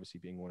 and that obviously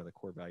being one of the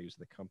core values of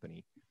the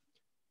company.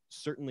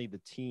 Certainly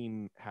the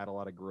team had a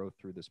lot of growth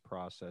through this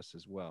process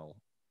as well.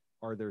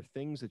 Are there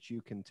things that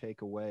you can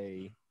take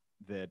away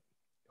that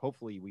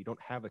hopefully we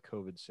don't have a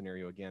COVID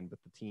scenario again, but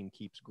the team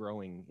keeps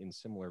growing in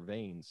similar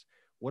veins?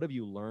 What have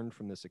you learned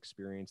from this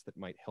experience that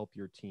might help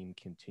your team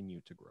continue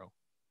to grow?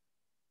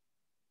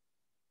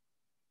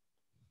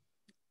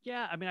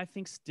 Yeah, I mean, I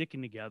think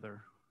sticking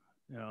together,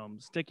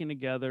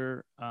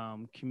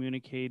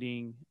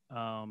 communicating,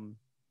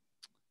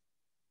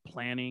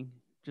 planning,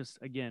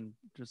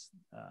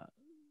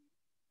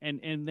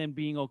 and then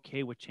being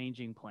okay with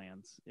changing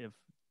plans if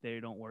they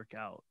don't work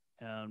out,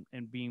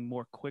 and being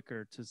more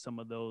quicker to some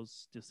of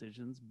those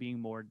decisions, being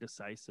more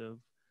decisive,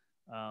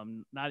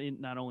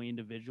 not only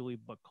individually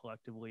but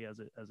collectively as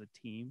a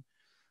team.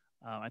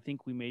 I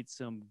think we made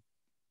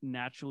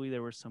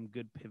there were some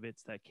good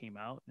pivots that came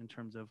out in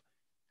terms of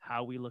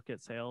how we look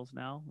at sales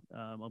now,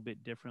 a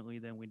bit differently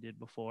than we did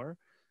before.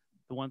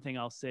 The one thing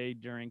I'll say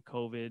during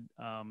COVID,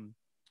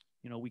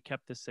 we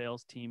kept the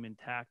sales team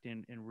intact,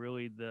 and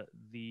really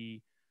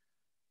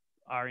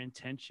our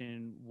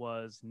intention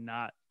was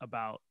not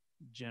about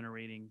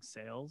generating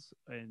sales,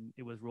 and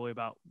it was really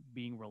about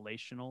being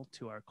relational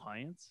to our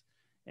clients.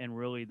 And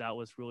really, that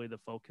was really the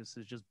focus,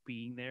 is just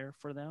being there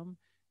for them.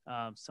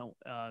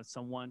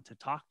 Someone to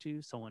talk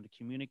to, someone to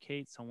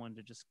communicate, someone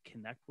to just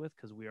connect with,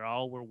 because we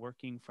were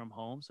working from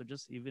home. So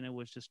even it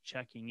was just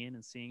checking in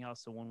and seeing how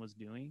someone was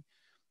doing.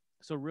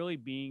 So really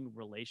being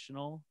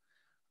relational,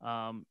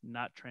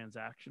 not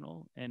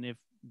transactional. And if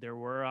there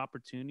were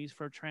opportunities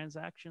for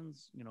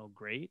transactions,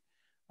 great.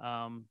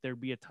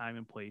 There'd be a time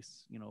and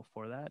place,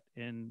 for that.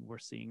 And we're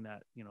seeing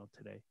that,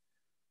 today.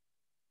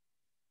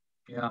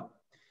 Yeah.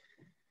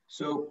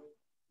 So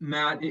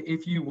Matt,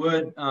 if you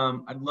would,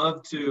 I'd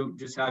love to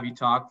just have you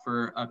talk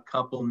for a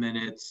couple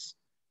minutes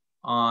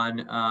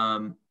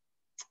on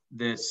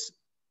this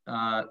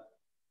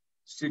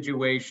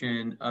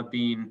situation of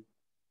being,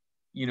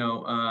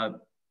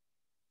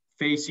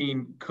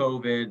 facing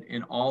COVID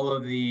and all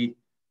the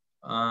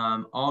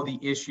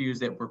issues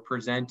that were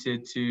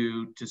presented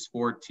to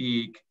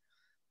Sportiqe,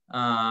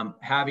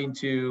 having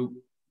to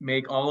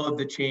make all of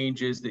the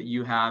changes that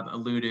you have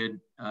alluded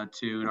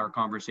to in our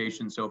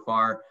conversation so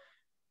far,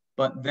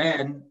 but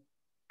then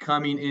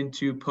coming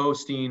into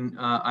posting,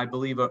 I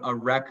believe, a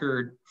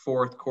record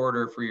fourth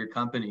quarter for your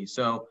company.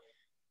 So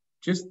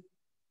just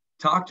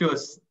talk to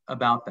us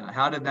about that.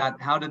 How did that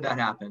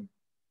happen?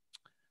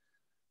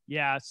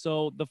 Yeah.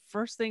 So the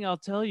first thing I'll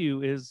tell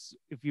you is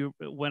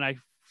when I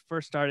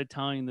first started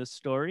telling this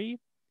story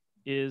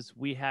is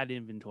we had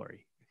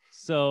inventory.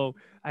 So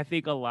I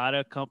think a lot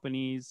of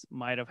companies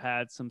might have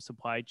had some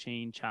supply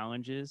chain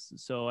challenges.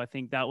 So I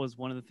think that was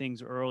one of the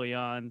things early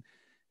on.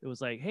 It was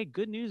like, hey,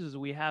 good news is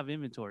we have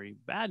inventory.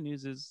 Bad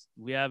news is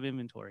we have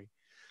inventory.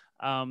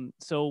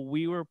 So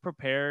we were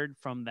prepared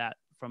from that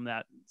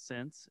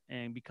sense,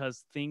 and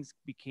because things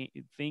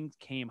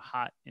came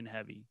hot and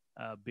heavy,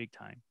 big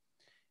time.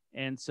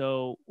 And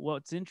so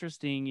what's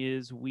interesting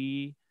is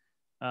we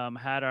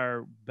had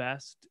our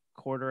best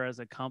quarter as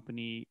a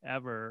company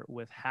ever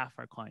with half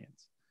our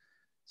clients.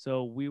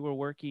 So we were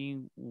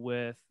working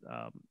with,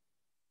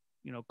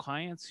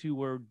 clients who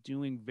were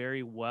doing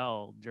very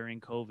well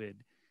during COVID.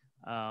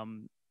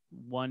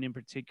 One in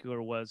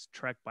particular was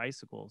Trek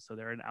Bicycles. So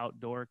they're an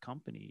outdoor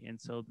company. And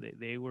so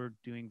they were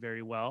doing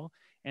very well.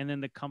 And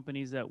then the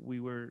companies that we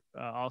were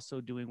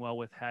also doing well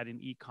with had an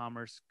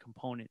e-commerce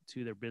component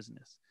to their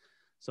business.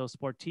 So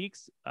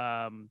Sportiqe's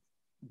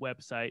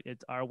website,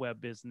 it's our web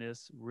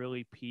business,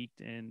 really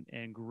peaked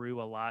and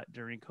grew a lot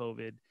during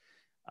COVID.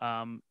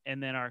 And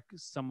then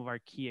some of our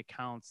key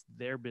accounts,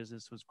 their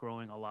business was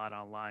growing a lot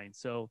online.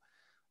 So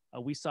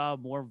we saw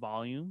more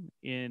volume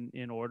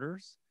in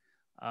orders.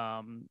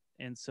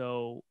 And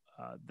so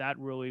that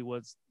really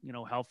was,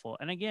 helpful.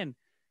 And again,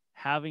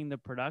 having the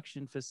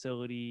production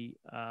facility,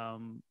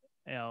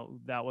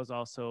 that was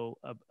also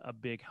a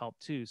big help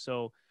too.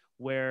 So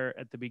where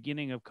at the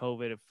beginning of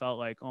COVID, it felt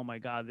like, oh my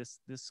God,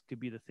 this could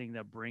be the thing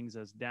that brings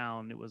us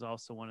down. It was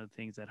also one of the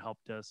things that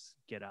helped us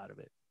get out of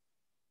it.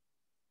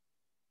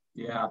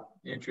 Yeah,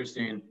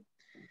 interesting.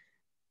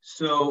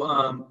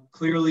 So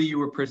clearly you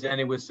were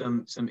presented with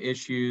some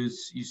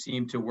issues. You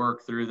seem to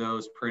work through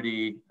those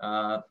pretty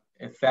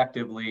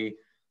effectively.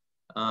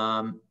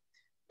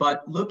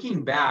 But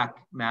looking back,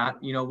 Matt,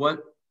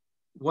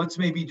 what's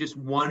maybe just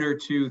one or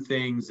two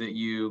things that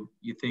you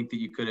think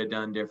that you could have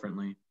done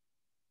differently?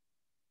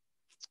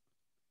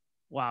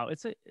 Wow,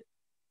 it's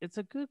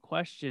a good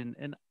question,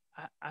 and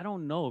I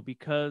don't know,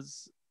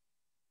 because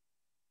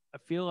I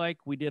feel like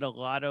we did a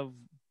lot of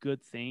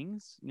good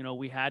things.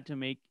 We had to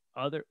make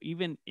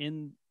even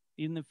in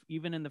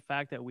the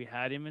fact that we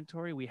had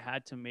inventory, we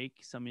had to make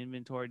some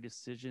inventory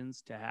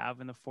decisions to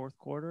have in the fourth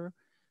quarter,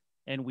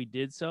 and we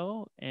did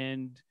so,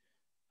 and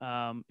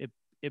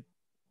it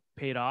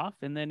paid off.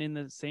 And then in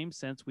the same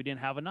sense, we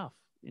didn't have enough.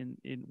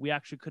 We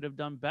actually could have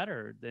done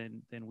better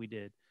than we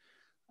did.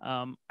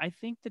 I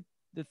think that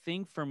the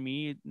thing for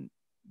me,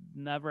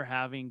 never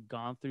having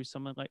gone through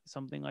something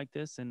like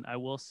this, and I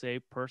will say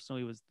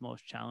personally, was the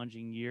most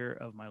challenging year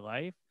of my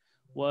life,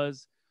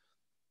 was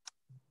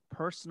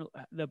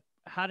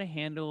how to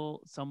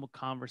handle some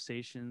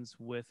conversations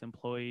with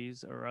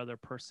employees or other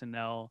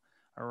personnel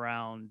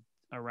around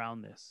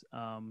this.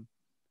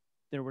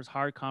 There was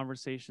hard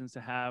conversations to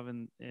have,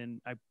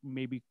 and I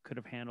maybe could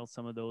have handled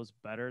some of those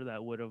better.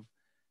 That would have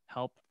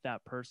helped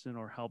that person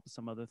or helped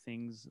some other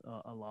things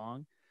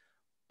along.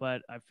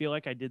 But I feel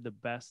like I did the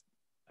best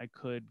I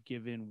could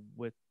given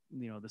with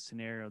the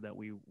scenario that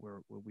we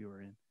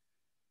were in.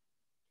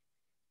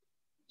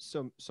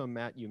 So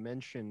Matt, you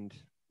mentioned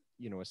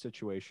a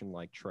situation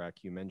like Trek.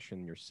 You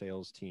mentioned your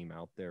sales team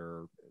out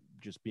there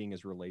just being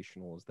as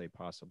relational as they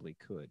possibly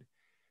could.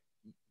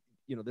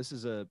 This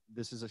is a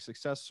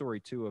success story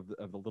too of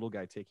the little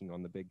guy taking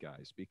on the big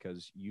guys,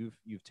 because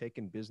you've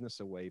taken business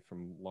away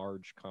from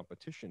large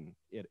competition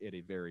at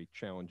a very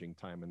challenging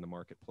time in the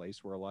marketplace,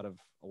 where a lot of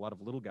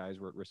little guys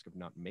were at risk of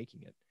not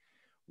making it.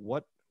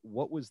 What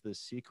was the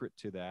secret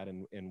to that,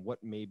 and what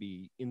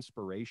maybe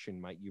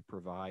inspiration might you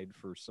provide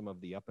for some of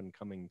the up and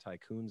coming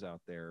tycoons out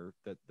there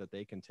that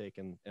they can take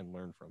and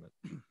learn from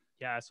it?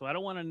 Yeah, so I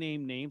don't want to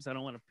name names. I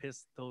don't want to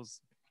piss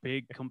those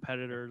big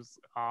competitors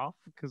off,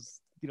 because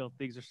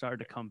things are starting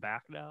to come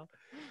back now.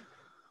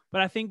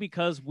 But I think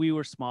because we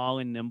were small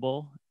and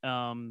nimble,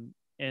 and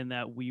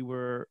that we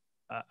were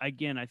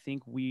again, I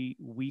think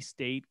we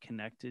stayed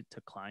connected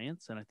to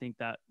clients, and I think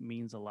that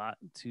means a lot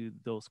to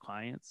those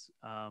clients.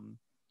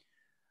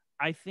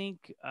 I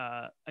think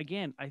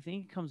again, I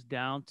think it comes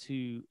down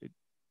to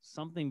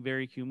something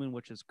very human,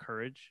 which is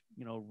courage.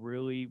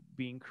 Really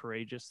being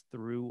courageous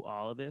through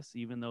all of this,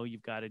 even though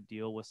you've got to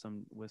deal with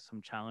some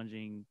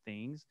challenging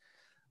things.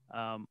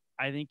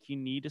 I think you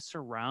need to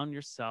surround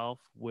yourself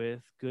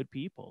with good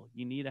people.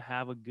 You need to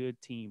have a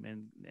good team,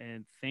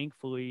 and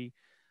thankfully,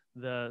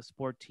 the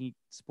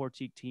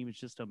Sportiqe team is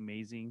just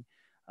amazing.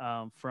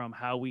 from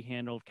how we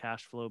handled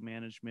cash flow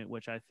management,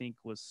 which I think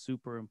was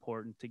super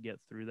important to get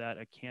through that.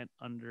 I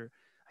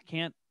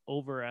can't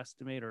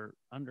overestimate or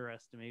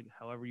underestimate,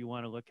 however you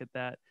want to look at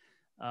that,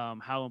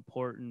 how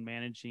important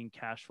managing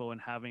cash flow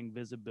and having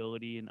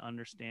visibility and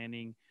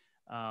understanding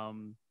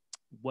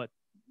what,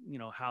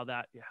 how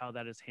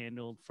that is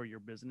handled for your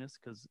business,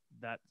 because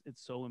that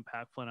it's so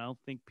impactful. And I don't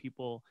think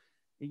people,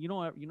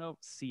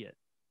 see it,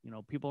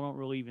 people don't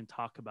really even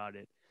talk about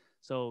it.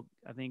 So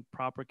I think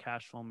proper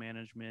cash flow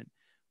management,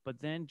 but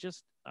then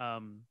just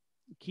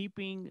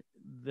keeping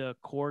the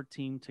core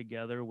team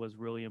together was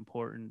really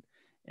important,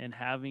 and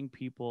having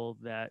people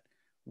that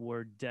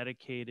were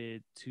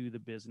dedicated to the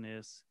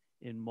business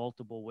in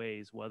multiple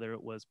ways, whether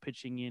it was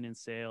pitching in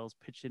sales,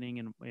 pitching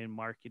in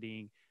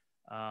marketing,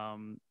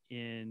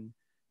 in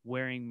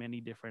wearing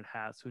many different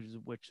hats,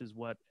 which is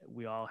what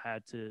we all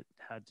had to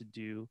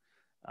do.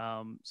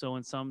 So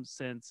in some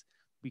sense,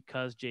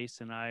 because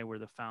Jason and I were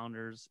the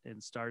founders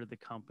and started the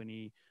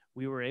company,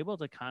 we were able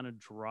to kind of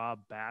draw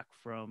back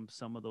from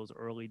some of those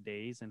early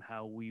days and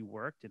how we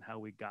worked and how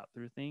we got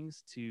through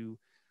things to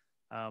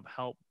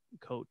help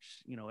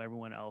coach,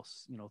 everyone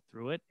else,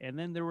 through it. And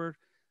then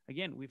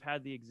we've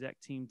had the exec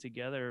team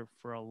together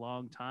for a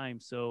long time.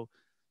 So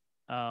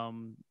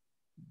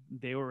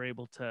they were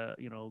able to,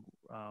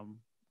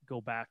 go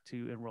back to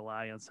and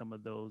rely on some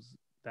of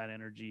that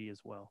energy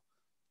as well.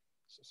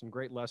 So some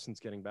great lessons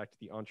getting back to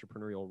the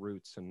entrepreneurial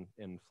roots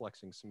and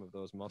flexing some of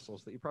those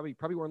muscles that you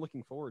probably weren't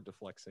looking forward to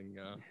flexing,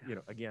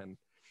 again.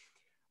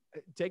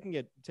 Taking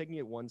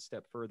it one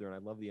step further, and I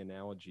love the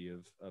analogy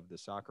of the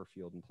soccer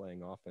field and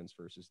playing offense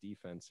versus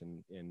defense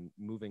and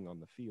moving on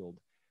the field.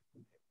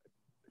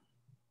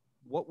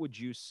 What would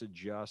you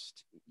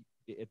suggest?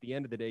 At the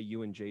end of the day,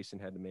 you and Jason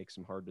had to make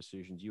some hard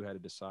decisions. You had to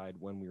decide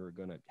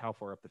how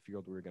far up the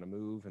field we were going to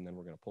move, and then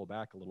we're going to pull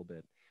back a little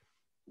bit.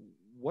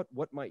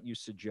 What might you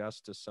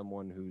suggest to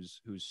someone who's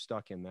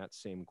stuck in that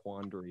same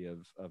quandary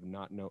of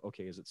not know,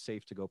 okay, is it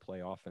safe to go play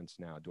offense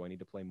now? Do I need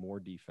to play more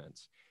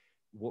defense?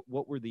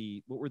 What were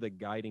the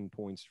guiding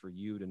points for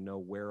you to know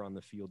where on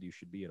the field you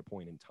should be at a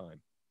point in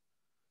time?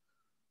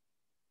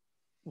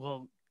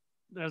 Well,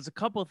 there's a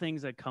couple of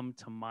things that come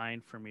to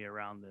mind for me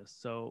around this.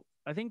 So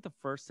I think the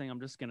first thing I'm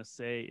just going to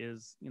say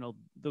is,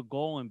 the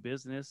goal in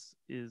business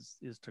is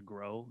to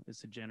grow, is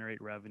to generate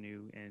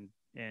revenue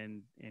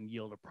and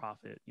yield a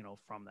profit,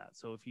 from that.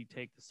 So if you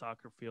take the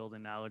soccer field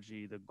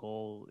analogy, the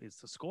goal is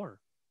to score.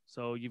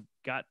 So you've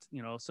got,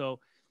 so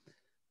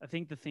I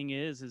think the thing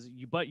is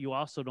but you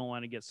also don't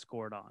want to get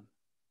scored on,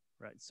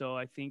 right? So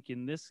I think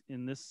in this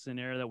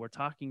scenario that we're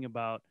talking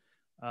about,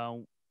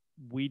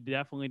 we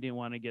definitely didn't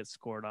want to get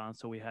scored on.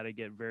 So we had to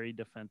get very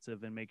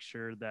defensive and make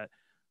sure that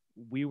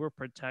we were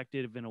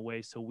protective in a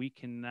way so we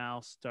can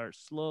now start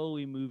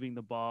slowly moving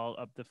the ball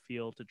up the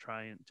field to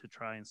try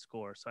and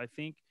score. So I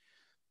think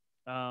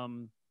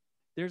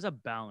there's a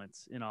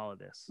balance in all of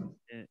this.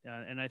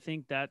 And I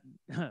think that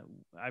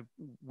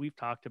we've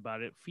talked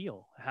about it,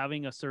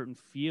 having a certain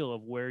feel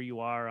of where you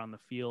are on the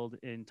field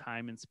in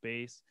time and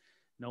space,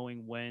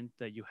 knowing when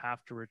that you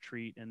have to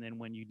retreat. And then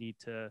when you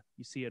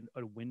see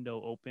a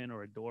window open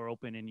or a door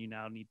open and you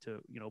now need to,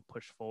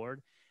 push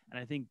forward. And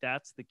I think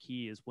that's the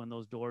key, is when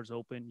those doors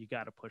open, you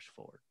got to push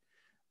forward.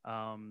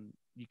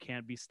 You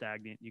can't be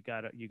stagnant. You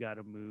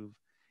gotta move.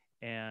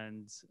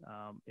 And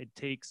it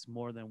takes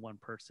more than one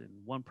person.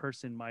 One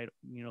person might,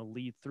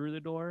 lead through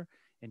the door,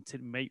 and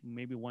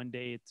maybe one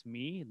day it's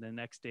me, and the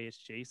next day it's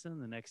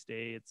Jason, the next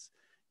day it's,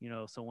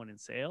 someone in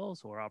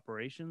sales or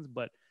operations,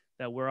 but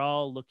that we're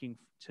all looking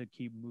to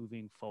keep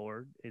moving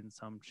forward in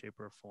some shape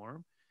or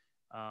form.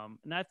 And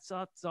that's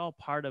all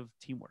part of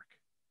teamwork,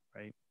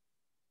 right?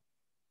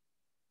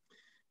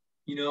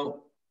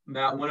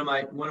 Matt, one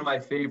of my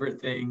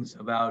favorite things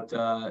about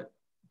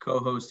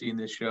co-hosting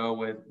this show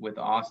with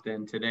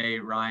Austin today,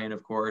 Ryan,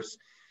 of course,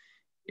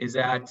 is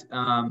that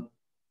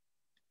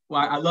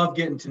I love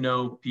getting to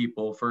know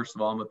people. First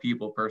of all, I'm a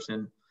people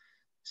person.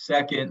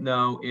 Second,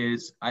 though,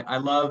 is I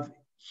love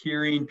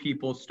hearing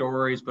people's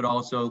stories, but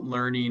also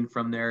learning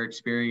from their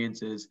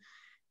experiences.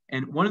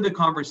 And one of the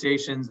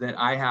conversations that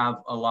I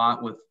have a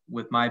lot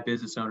with my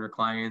business owner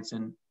clients,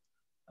 and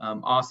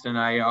Austin and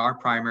I, our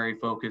primary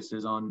focus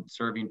is on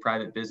serving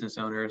private business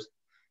owners.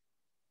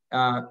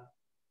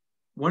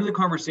 One of the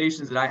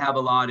conversations that I have a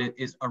lot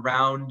is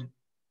around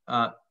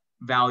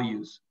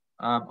values.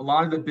 A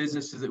lot of the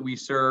businesses that we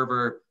serve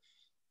are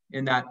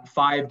in that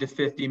 5 to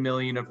 50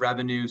 million of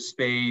revenue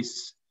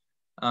space.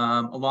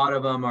 A lot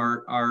of them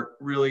are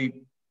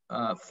really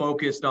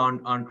focused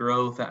on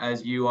growth,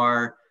 as you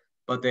are,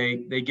 but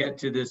they get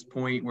to this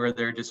point where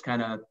they're just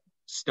kind of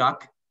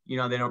stuck. They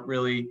don't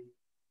really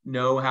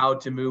know how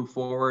to move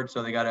forward.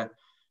 So they got to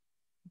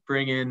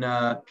bring in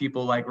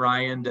people like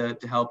Ryan to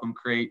help them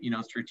create,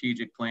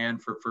 strategic plan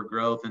for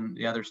growth and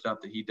the other stuff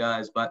that he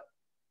does. But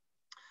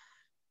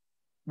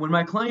when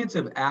my clients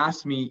have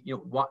asked me,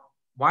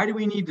 why do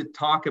we need to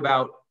talk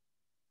about,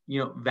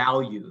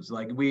 values?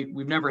 Like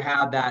we've never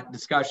had that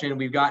discussion.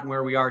 We've gotten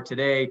where we are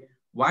today.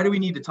 Why do we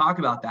need to talk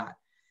about that?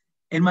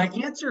 And my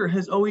answer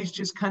has always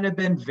just kind of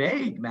been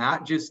vague,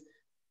 Matt. Just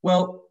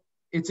Well,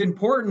 it's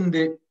important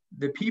that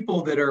the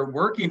people that are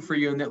working for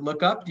you and that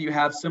look up to you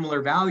have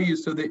similar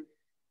values so that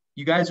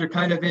you guys are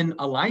kind of in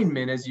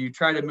alignment as you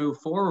try to move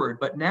forward.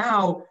 But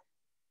now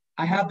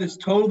I have this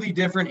totally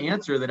different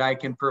answer that I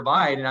can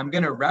provide. And I'm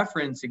going to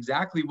reference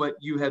exactly what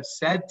you have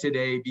said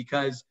today,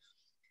 because,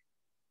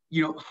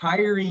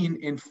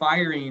 hiring and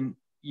firing,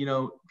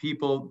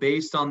 people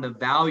based on the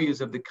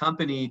values of the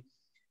company,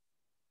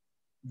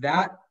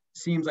 that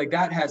seems like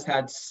that has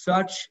had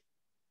such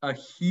a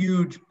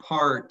huge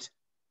part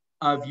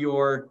of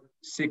your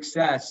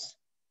success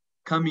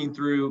coming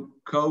through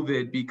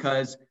COVID,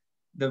 because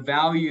the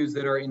values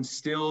that are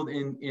instilled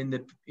in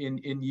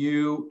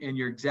you and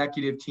your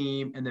executive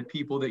team and the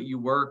people that you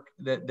work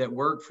that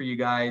work for you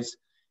guys,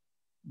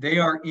 they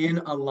are in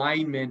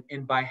alignment.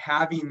 And by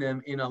having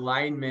them in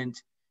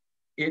alignment,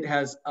 it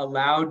has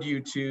allowed you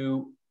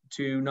to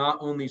not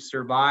only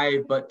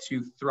survive, but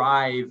to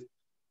thrive,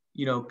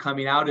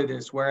 coming out of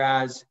this.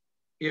 Whereas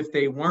if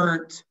they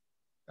weren't,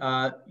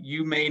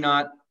 you may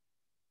not,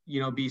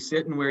 be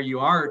sitting where you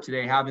are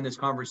today having this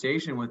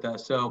conversation with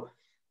us. So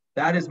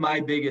that is my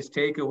biggest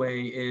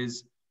takeaway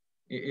is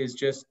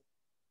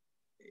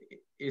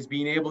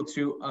being able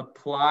to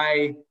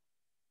apply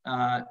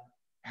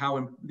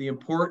the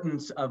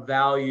importance of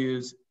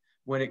values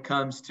when it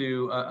comes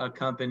to a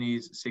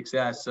company's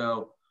success.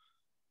 So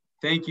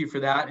thank you for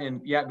that. And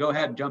yeah, go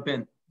ahead, jump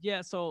in.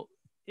 Yeah. So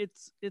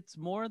it's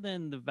more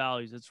than the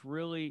values. It's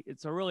really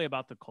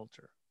about the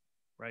culture,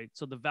 right?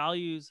 So the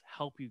values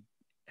help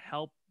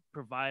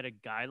provide a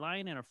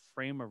guideline and a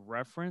frame of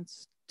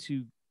reference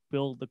to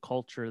build the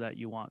culture that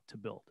you want to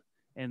build.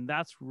 And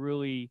that's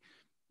really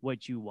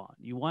what you want.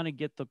 You want to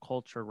get the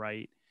culture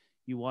right.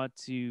 You want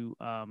to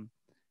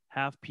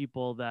have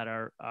people that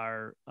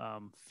are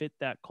fit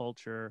that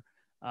culture,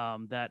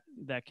 that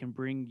can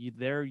bring you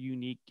their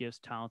unique gifts,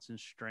 talents, and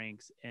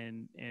strengths,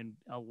 and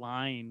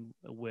align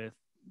with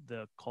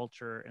the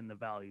culture and the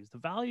values. The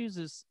values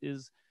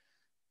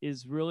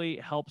is really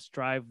helps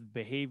drive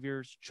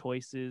behaviors,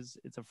 choices.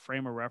 It's a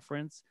frame of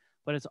reference,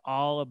 but it's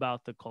all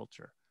about the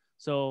culture.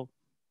 So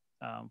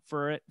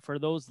for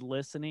those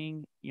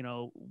listening,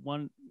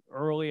 one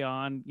early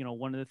on,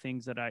 one of the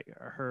things that I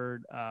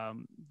heard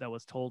that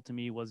was told to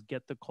me was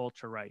get the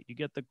culture right. You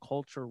get the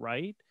culture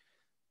right,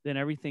 then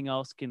everything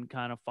else can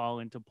kind of fall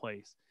into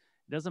place.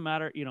 It doesn't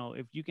matter,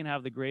 if you can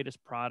have the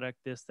greatest product,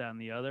 this, that, and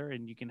the other,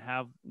 and you can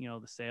have,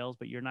 the sales,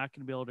 but you're not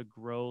going to be able to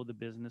grow the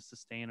business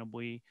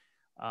sustainably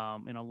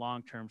in a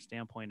long-term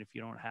standpoint if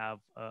you don't have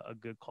a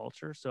good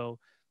culture. So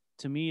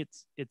to me,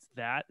 it's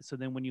that. So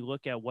then when you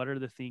look at what are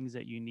the things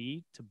that you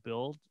need to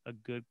build a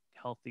good,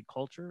 healthy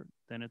culture,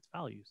 then it's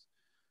values.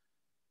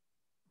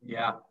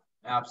 Yeah,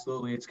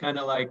 absolutely. It's kind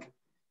of like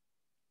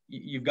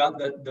you've got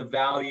the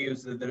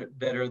values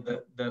that are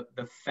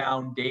the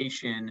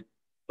foundation,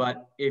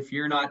 but if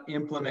you're not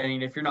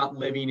implementing, if you're not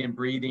living and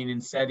breathing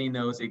and setting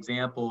those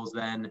examples,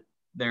 then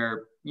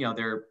they're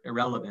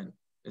irrelevant,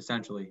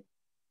 essentially.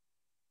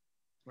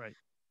 Right.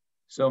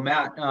 So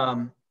Matt,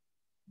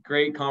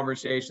 great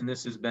conversation.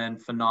 This has been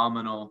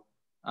phenomenal.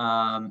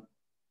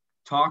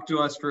 Talk to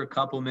us for a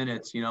couple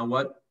minutes.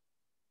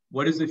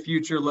 What does the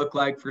future look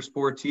like for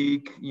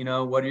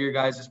Sportiqe? What are your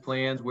guys'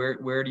 plans?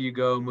 Where do you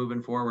go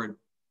moving forward?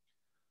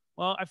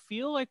 Well, I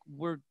feel like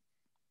we're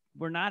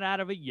not out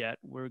of it yet.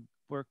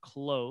 We're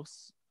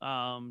close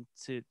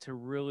to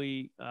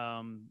really,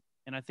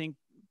 and I think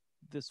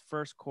this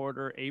first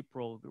quarter,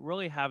 April,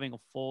 really having a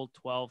full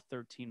 12,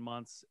 13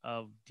 months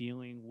of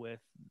dealing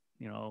with,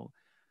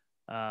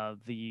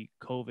 the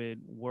COVID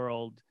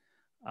world,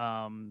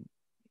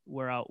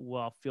 where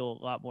I'll feel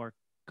a lot more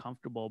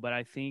comfortable. But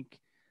I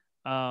think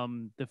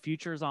the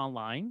future is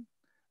online,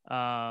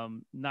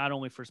 not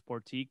only for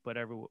Sportiqe, but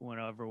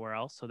everywhere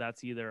else. So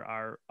that's either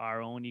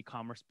our own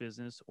e-commerce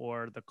business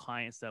or the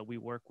clients that we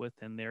work with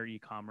in their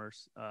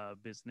e-commerce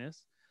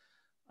business.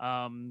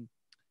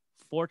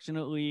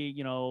 Fortunately,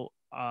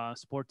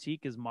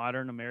 Sportiqe is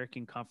modern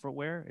American comfort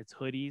wear. It's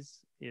hoodies,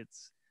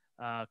 it's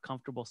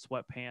comfortable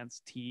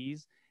sweatpants,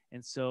 tees.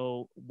 And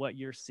so what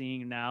you're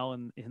seeing now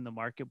in the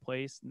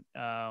marketplace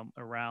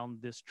around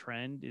this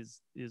trend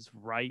is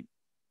right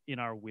in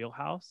our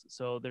wheelhouse.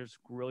 So there's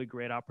really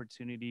great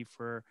opportunity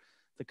for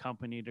the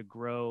company to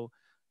grow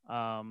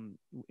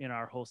in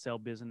our wholesale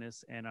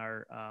business and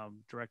our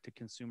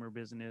direct-to-consumer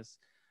business.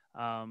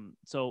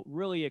 So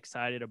really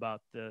excited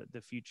about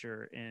the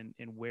future and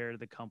where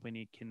the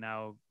company can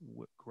now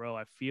grow.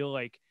 I feel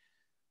like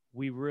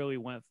we really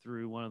went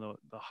through one of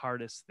the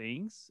hardest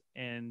things,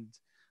 and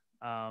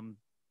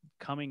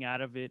coming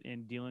out of it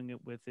and dealing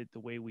with it the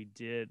way we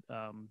did,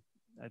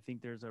 I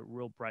think there's a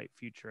real bright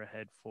future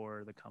ahead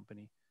for the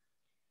company.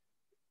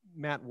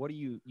 Matt, what do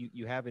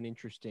you have an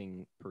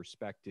interesting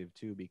perspective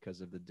too, because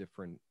of the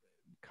different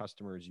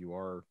customers you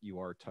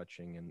are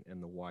touching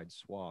and the wide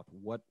swath.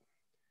 What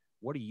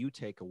do you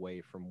take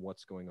away from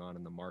what's going on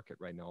in the market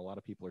right now? A lot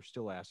of people are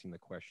still asking the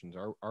questions.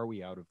 Are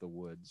we out of the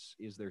woods?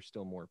 Is there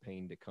still more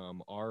pain to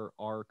come?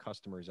 Are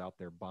customers out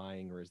there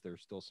buying, or is there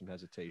still some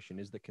hesitation?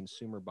 Is the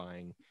consumer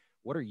buying?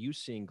 What are you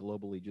seeing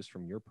globally just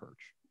from your perch?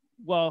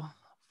 Well,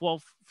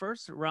 Well,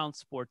 first around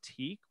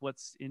Sportiqe,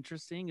 what's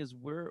interesting is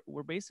we're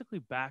basically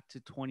back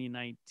to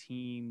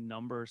 2019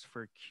 numbers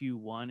for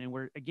Q1, and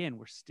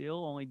we're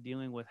still only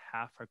dealing with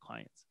half our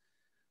clients.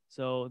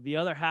 So the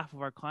other half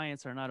of our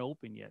clients are not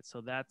open yet. So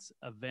that's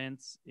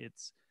events,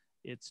 it's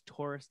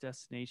tourist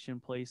destination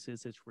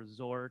places, it's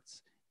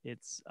resorts,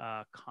 it's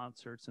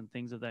concerts and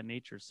things of that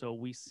nature. So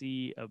we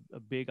see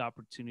a big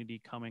opportunity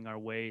coming our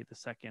way the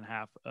second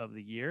half of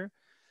the year.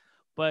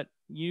 But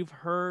you've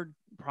heard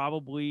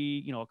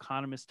probably,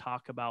 economists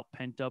talk about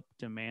pent-up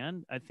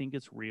demand. I think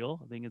it's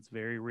real. I think it's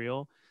very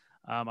real.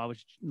 I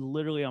was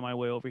literally on my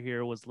way over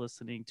here, was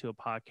listening to a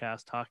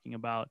podcast talking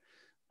about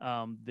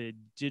the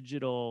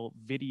digital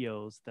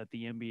videos that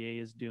the NBA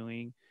is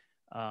doing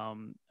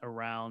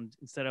around,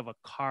 instead of a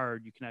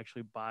card, you can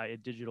actually buy a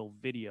digital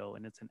video,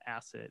 and it's an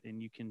asset,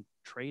 and you can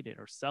trade it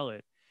or sell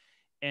it.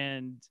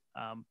 And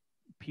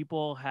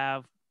people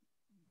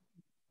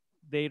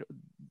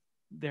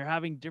they're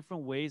having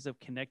different ways of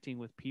connecting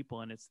with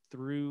people, and it's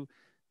through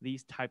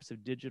these types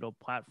of digital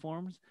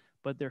platforms,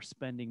 but they're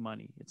spending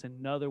money. It's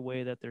another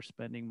way that they're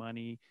spending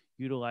money,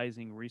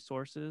 utilizing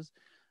resources.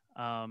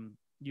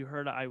 You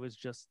heard I was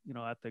just,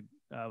 I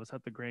was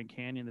at the Grand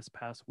Canyon this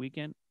past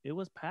weekend. It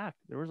was packed.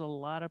 There was a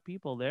lot of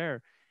people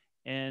there,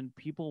 and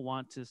people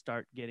want to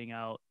start getting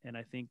out. And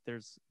I think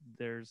there's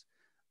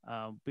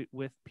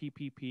with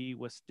PPP,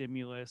 with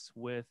stimulus,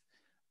 with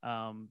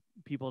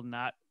people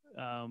not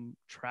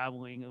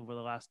traveling over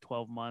the last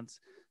 12 months.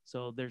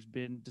 So there's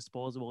been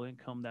disposable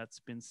income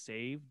that's been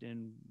saved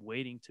and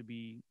waiting to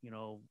be,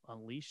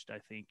 unleashed, I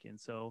think. And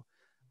so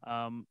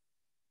I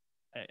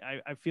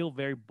feel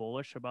very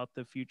bullish about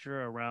the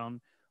future around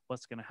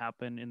what's going to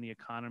happen in the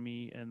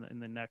economy in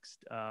the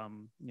next,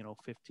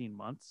 15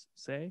 months,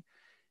 say.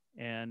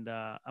 And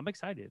I'm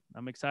excited.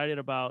 I'm excited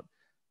about,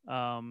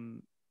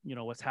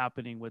 what's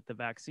happening with the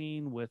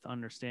vaccine, with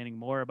understanding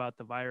more about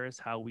the virus,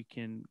 how we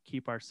can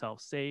keep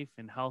ourselves safe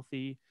and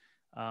healthy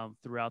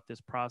throughout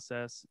this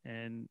process.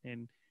 And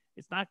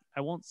it's not,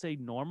 I won't say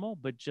normal,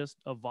 but just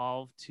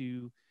evolve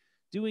to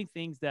doing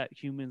things that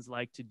humans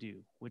like to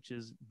do, which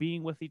is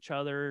being with each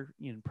other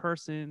in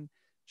person,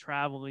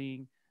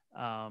 traveling,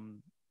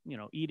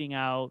 eating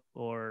out,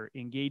 or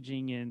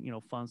engaging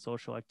in, fun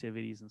social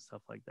activities and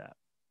stuff like that.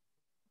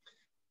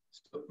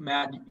 So,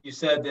 Matt, you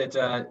said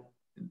that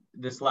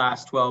this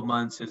last 12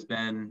 months has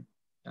been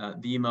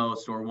the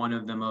most, or one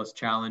of the most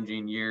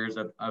challenging years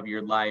of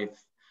your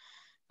life.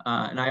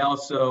 And I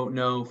also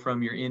know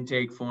from your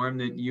intake form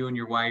that you and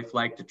your wife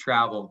like to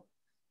travel.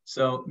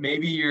 So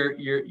maybe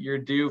you're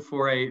due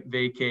for a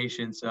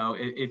vacation. So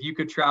if you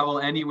could travel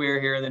anywhere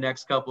here in the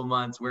next couple of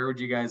months, where would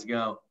you guys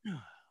go?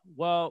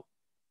 Well,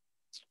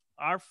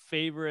 our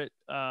favorite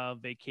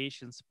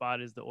vacation spot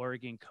is the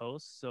Oregon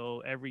coast. So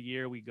every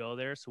year we go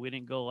there. So we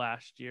didn't go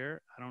last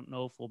year. I don't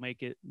know if we'll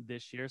make it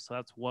this year. So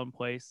that's one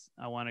place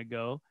I want to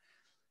go.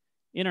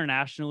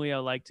 Internationally, I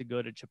like to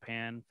go to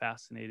Japan.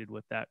 Fascinated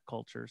with that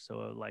culture.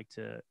 So I would like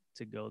to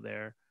go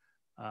there.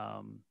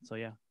 So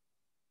yeah.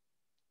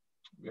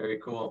 Very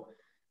cool.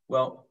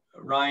 Well,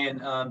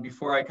 Ryan,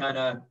 before I kind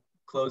of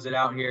close it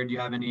out here, do you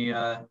have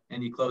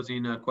any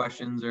closing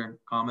questions or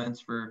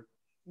comments for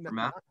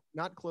Matt?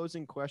 Not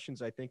closing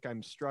questions. I think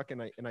I'm struck,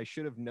 and I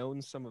should have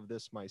known some of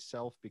this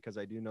myself because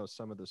I do know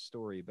some of the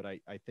story, but I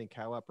think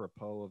how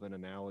apropos of an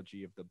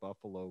analogy of the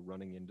buffalo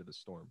running into the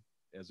storm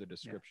as a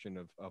description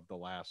of the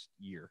last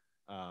year.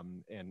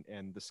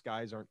 And the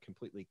skies aren't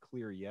completely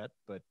clear yet,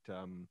 but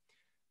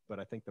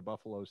I think the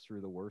buffalo's through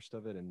the worst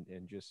of it,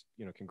 and just,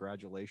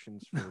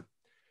 congratulations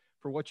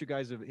for what you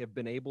guys have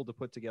been able to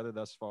put together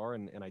thus far.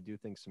 And I do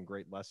think some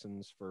great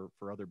lessons for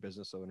other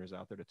business owners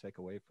out there to take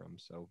away from.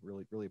 So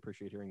really, really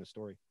appreciate hearing the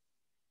story.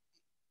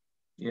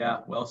 Yeah.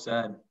 Well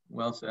said,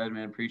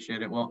 man.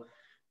 Appreciate it. Well,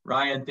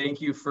 Ryan,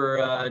 thank you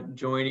for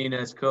joining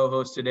as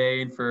co-host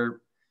today and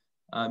for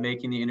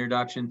making the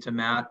introduction to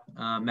Matt.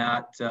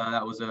 Matt,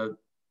 that was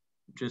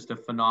just a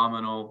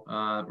phenomenal,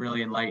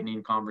 really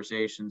enlightening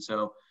conversation.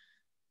 So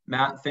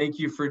Matt, thank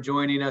you for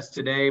joining us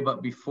today.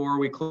 But before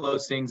we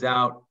close things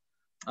out,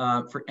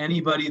 for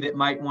anybody that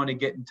might want to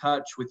get in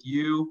touch with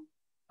you,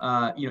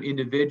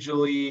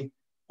 individually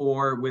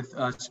or with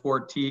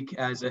Sportiqe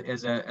as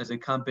a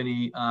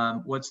company,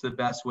 what's the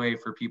best way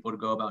for people to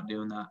go about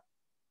doing that?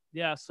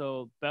 Yeah,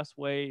 so best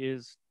way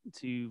is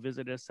to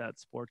visit us at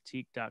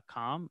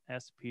sportiqe.com,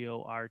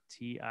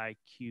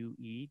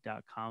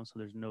 sportiqe.com. So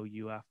there's no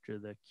U after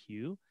the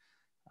Q.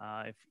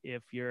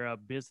 If you're a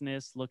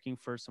business looking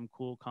for some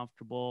cool,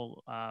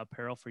 comfortable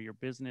apparel for your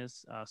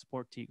business,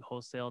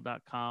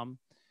 sportiqewholesale.com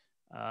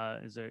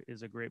is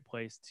a great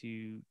place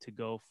to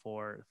go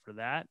for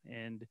that.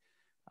 And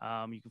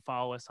you can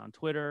follow us on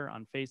Twitter,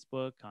 on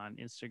Facebook, on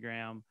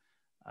Instagram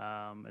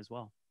as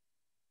well.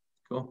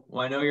 Cool.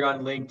 Well, I know you're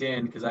on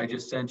LinkedIn because I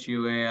just sent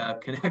you a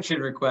connection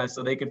request,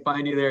 so they can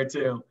find you there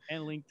too.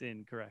 And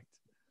LinkedIn, correct.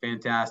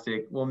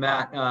 Fantastic. Well,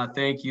 Matt,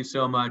 thank you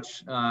so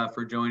much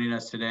for joining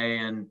us today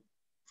and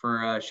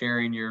for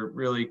sharing your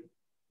really,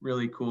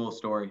 really cool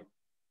story.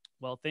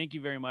 Well, thank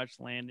you very much,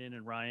 Landon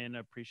and Ryan. I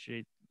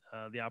appreciate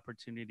the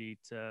opportunity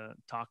to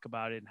talk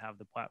about it and have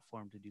the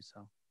platform to do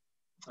so.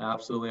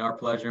 Absolutely, our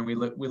pleasure. And we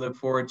look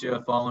forward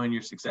to following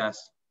your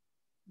success.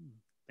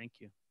 Thank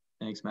you.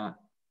 Thanks, Matt.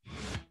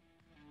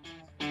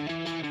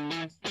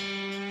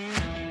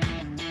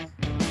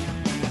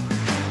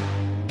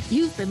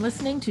 You've been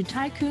listening to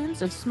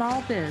Tycoons of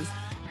Small Biz,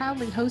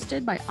 proudly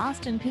hosted by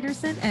Austin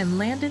Peterson and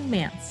Landon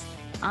Mance.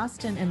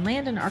 Austin and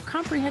Landon are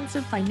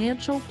comprehensive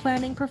financial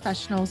planning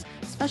professionals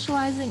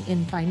specializing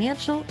in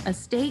financial,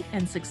 estate,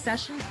 and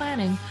succession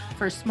planning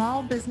for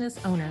small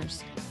business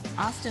owners.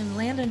 Austin and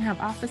Landon have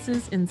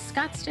offices in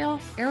Scottsdale,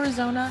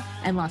 Arizona,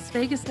 and Las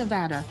Vegas,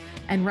 Nevada,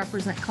 and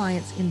represent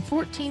clients in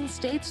 14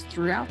 states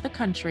throughout the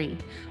country.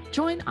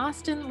 Join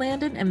Austin,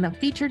 Landon, and the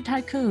featured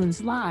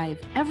Tycoons live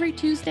every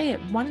Tuesday at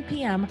 1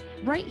 p.m.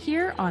 right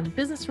here on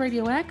Business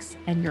Radio X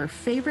and your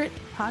favorite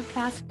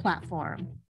podcast platform.